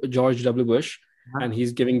 George W. Bush, and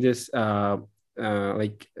he's giving this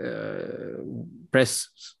press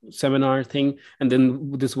seminar thing, and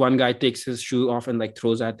then this one guy takes his shoe off and like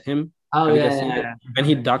throws at him. Oh yeah. And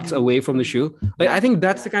he ducks away from the shoe. Like I think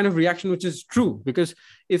that's the kind of reaction which is true, because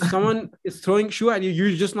if someone is throwing shoe at you,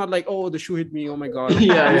 you're just not like, oh, the shoe hit me, oh my god.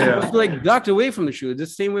 You're supposed to like duck away from the shoe. The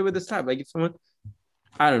same way with the slap. Like if someone,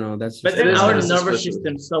 I don't know. That's just, but then our nervous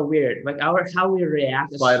system is so weird. Like how we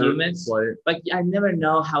react as humans. Like I never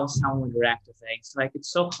know how someone would react to things. Like it's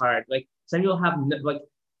so hard. Like some people have like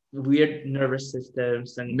weird nervous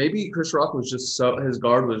systems, and maybe Chris Rock was just his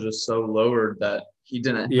guard was just so lowered that he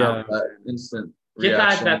didn't have that instant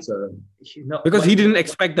reaction because he didn't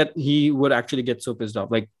expect that he would actually get so pissed off,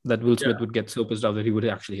 like that Will Smith would get so pissed off that he would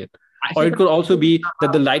actually hit. Or it could also be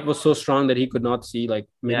that the light was so strong that he could not see, like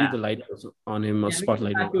maybe the light was on him or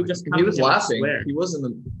spotlight. He was laughing. He was in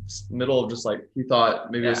the middle of just like, he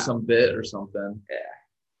thought maybe it was some bit or something.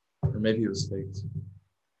 Yeah. Or maybe it was faked.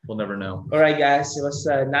 we'll never know. All right, guys. It was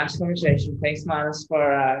a nice conversation. Thanks, Manus,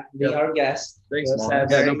 for being our guest. Thanks, it was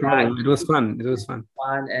Manus. Yeah, no problem. It was fun. It was fun.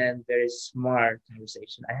 Fun and very smart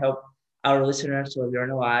conversation. I hope our listeners will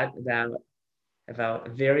learn a lot about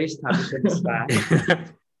various topics in this class.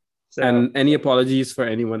 So, and any apologies for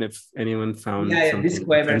anyone if anyone found something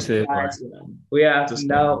disclaimers. offensive or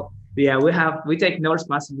We take no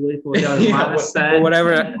responsibility for what Manus said.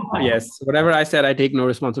 whatever. Yes, whatever I said, I take no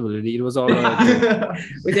responsibility. It was all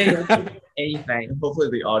we take anything. Hopefully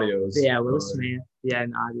the audio is. Will Smith. Yeah,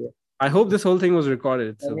 and audio. I hope this whole thing was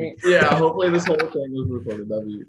recorded. So hopefully this whole thing was recorded. That'd be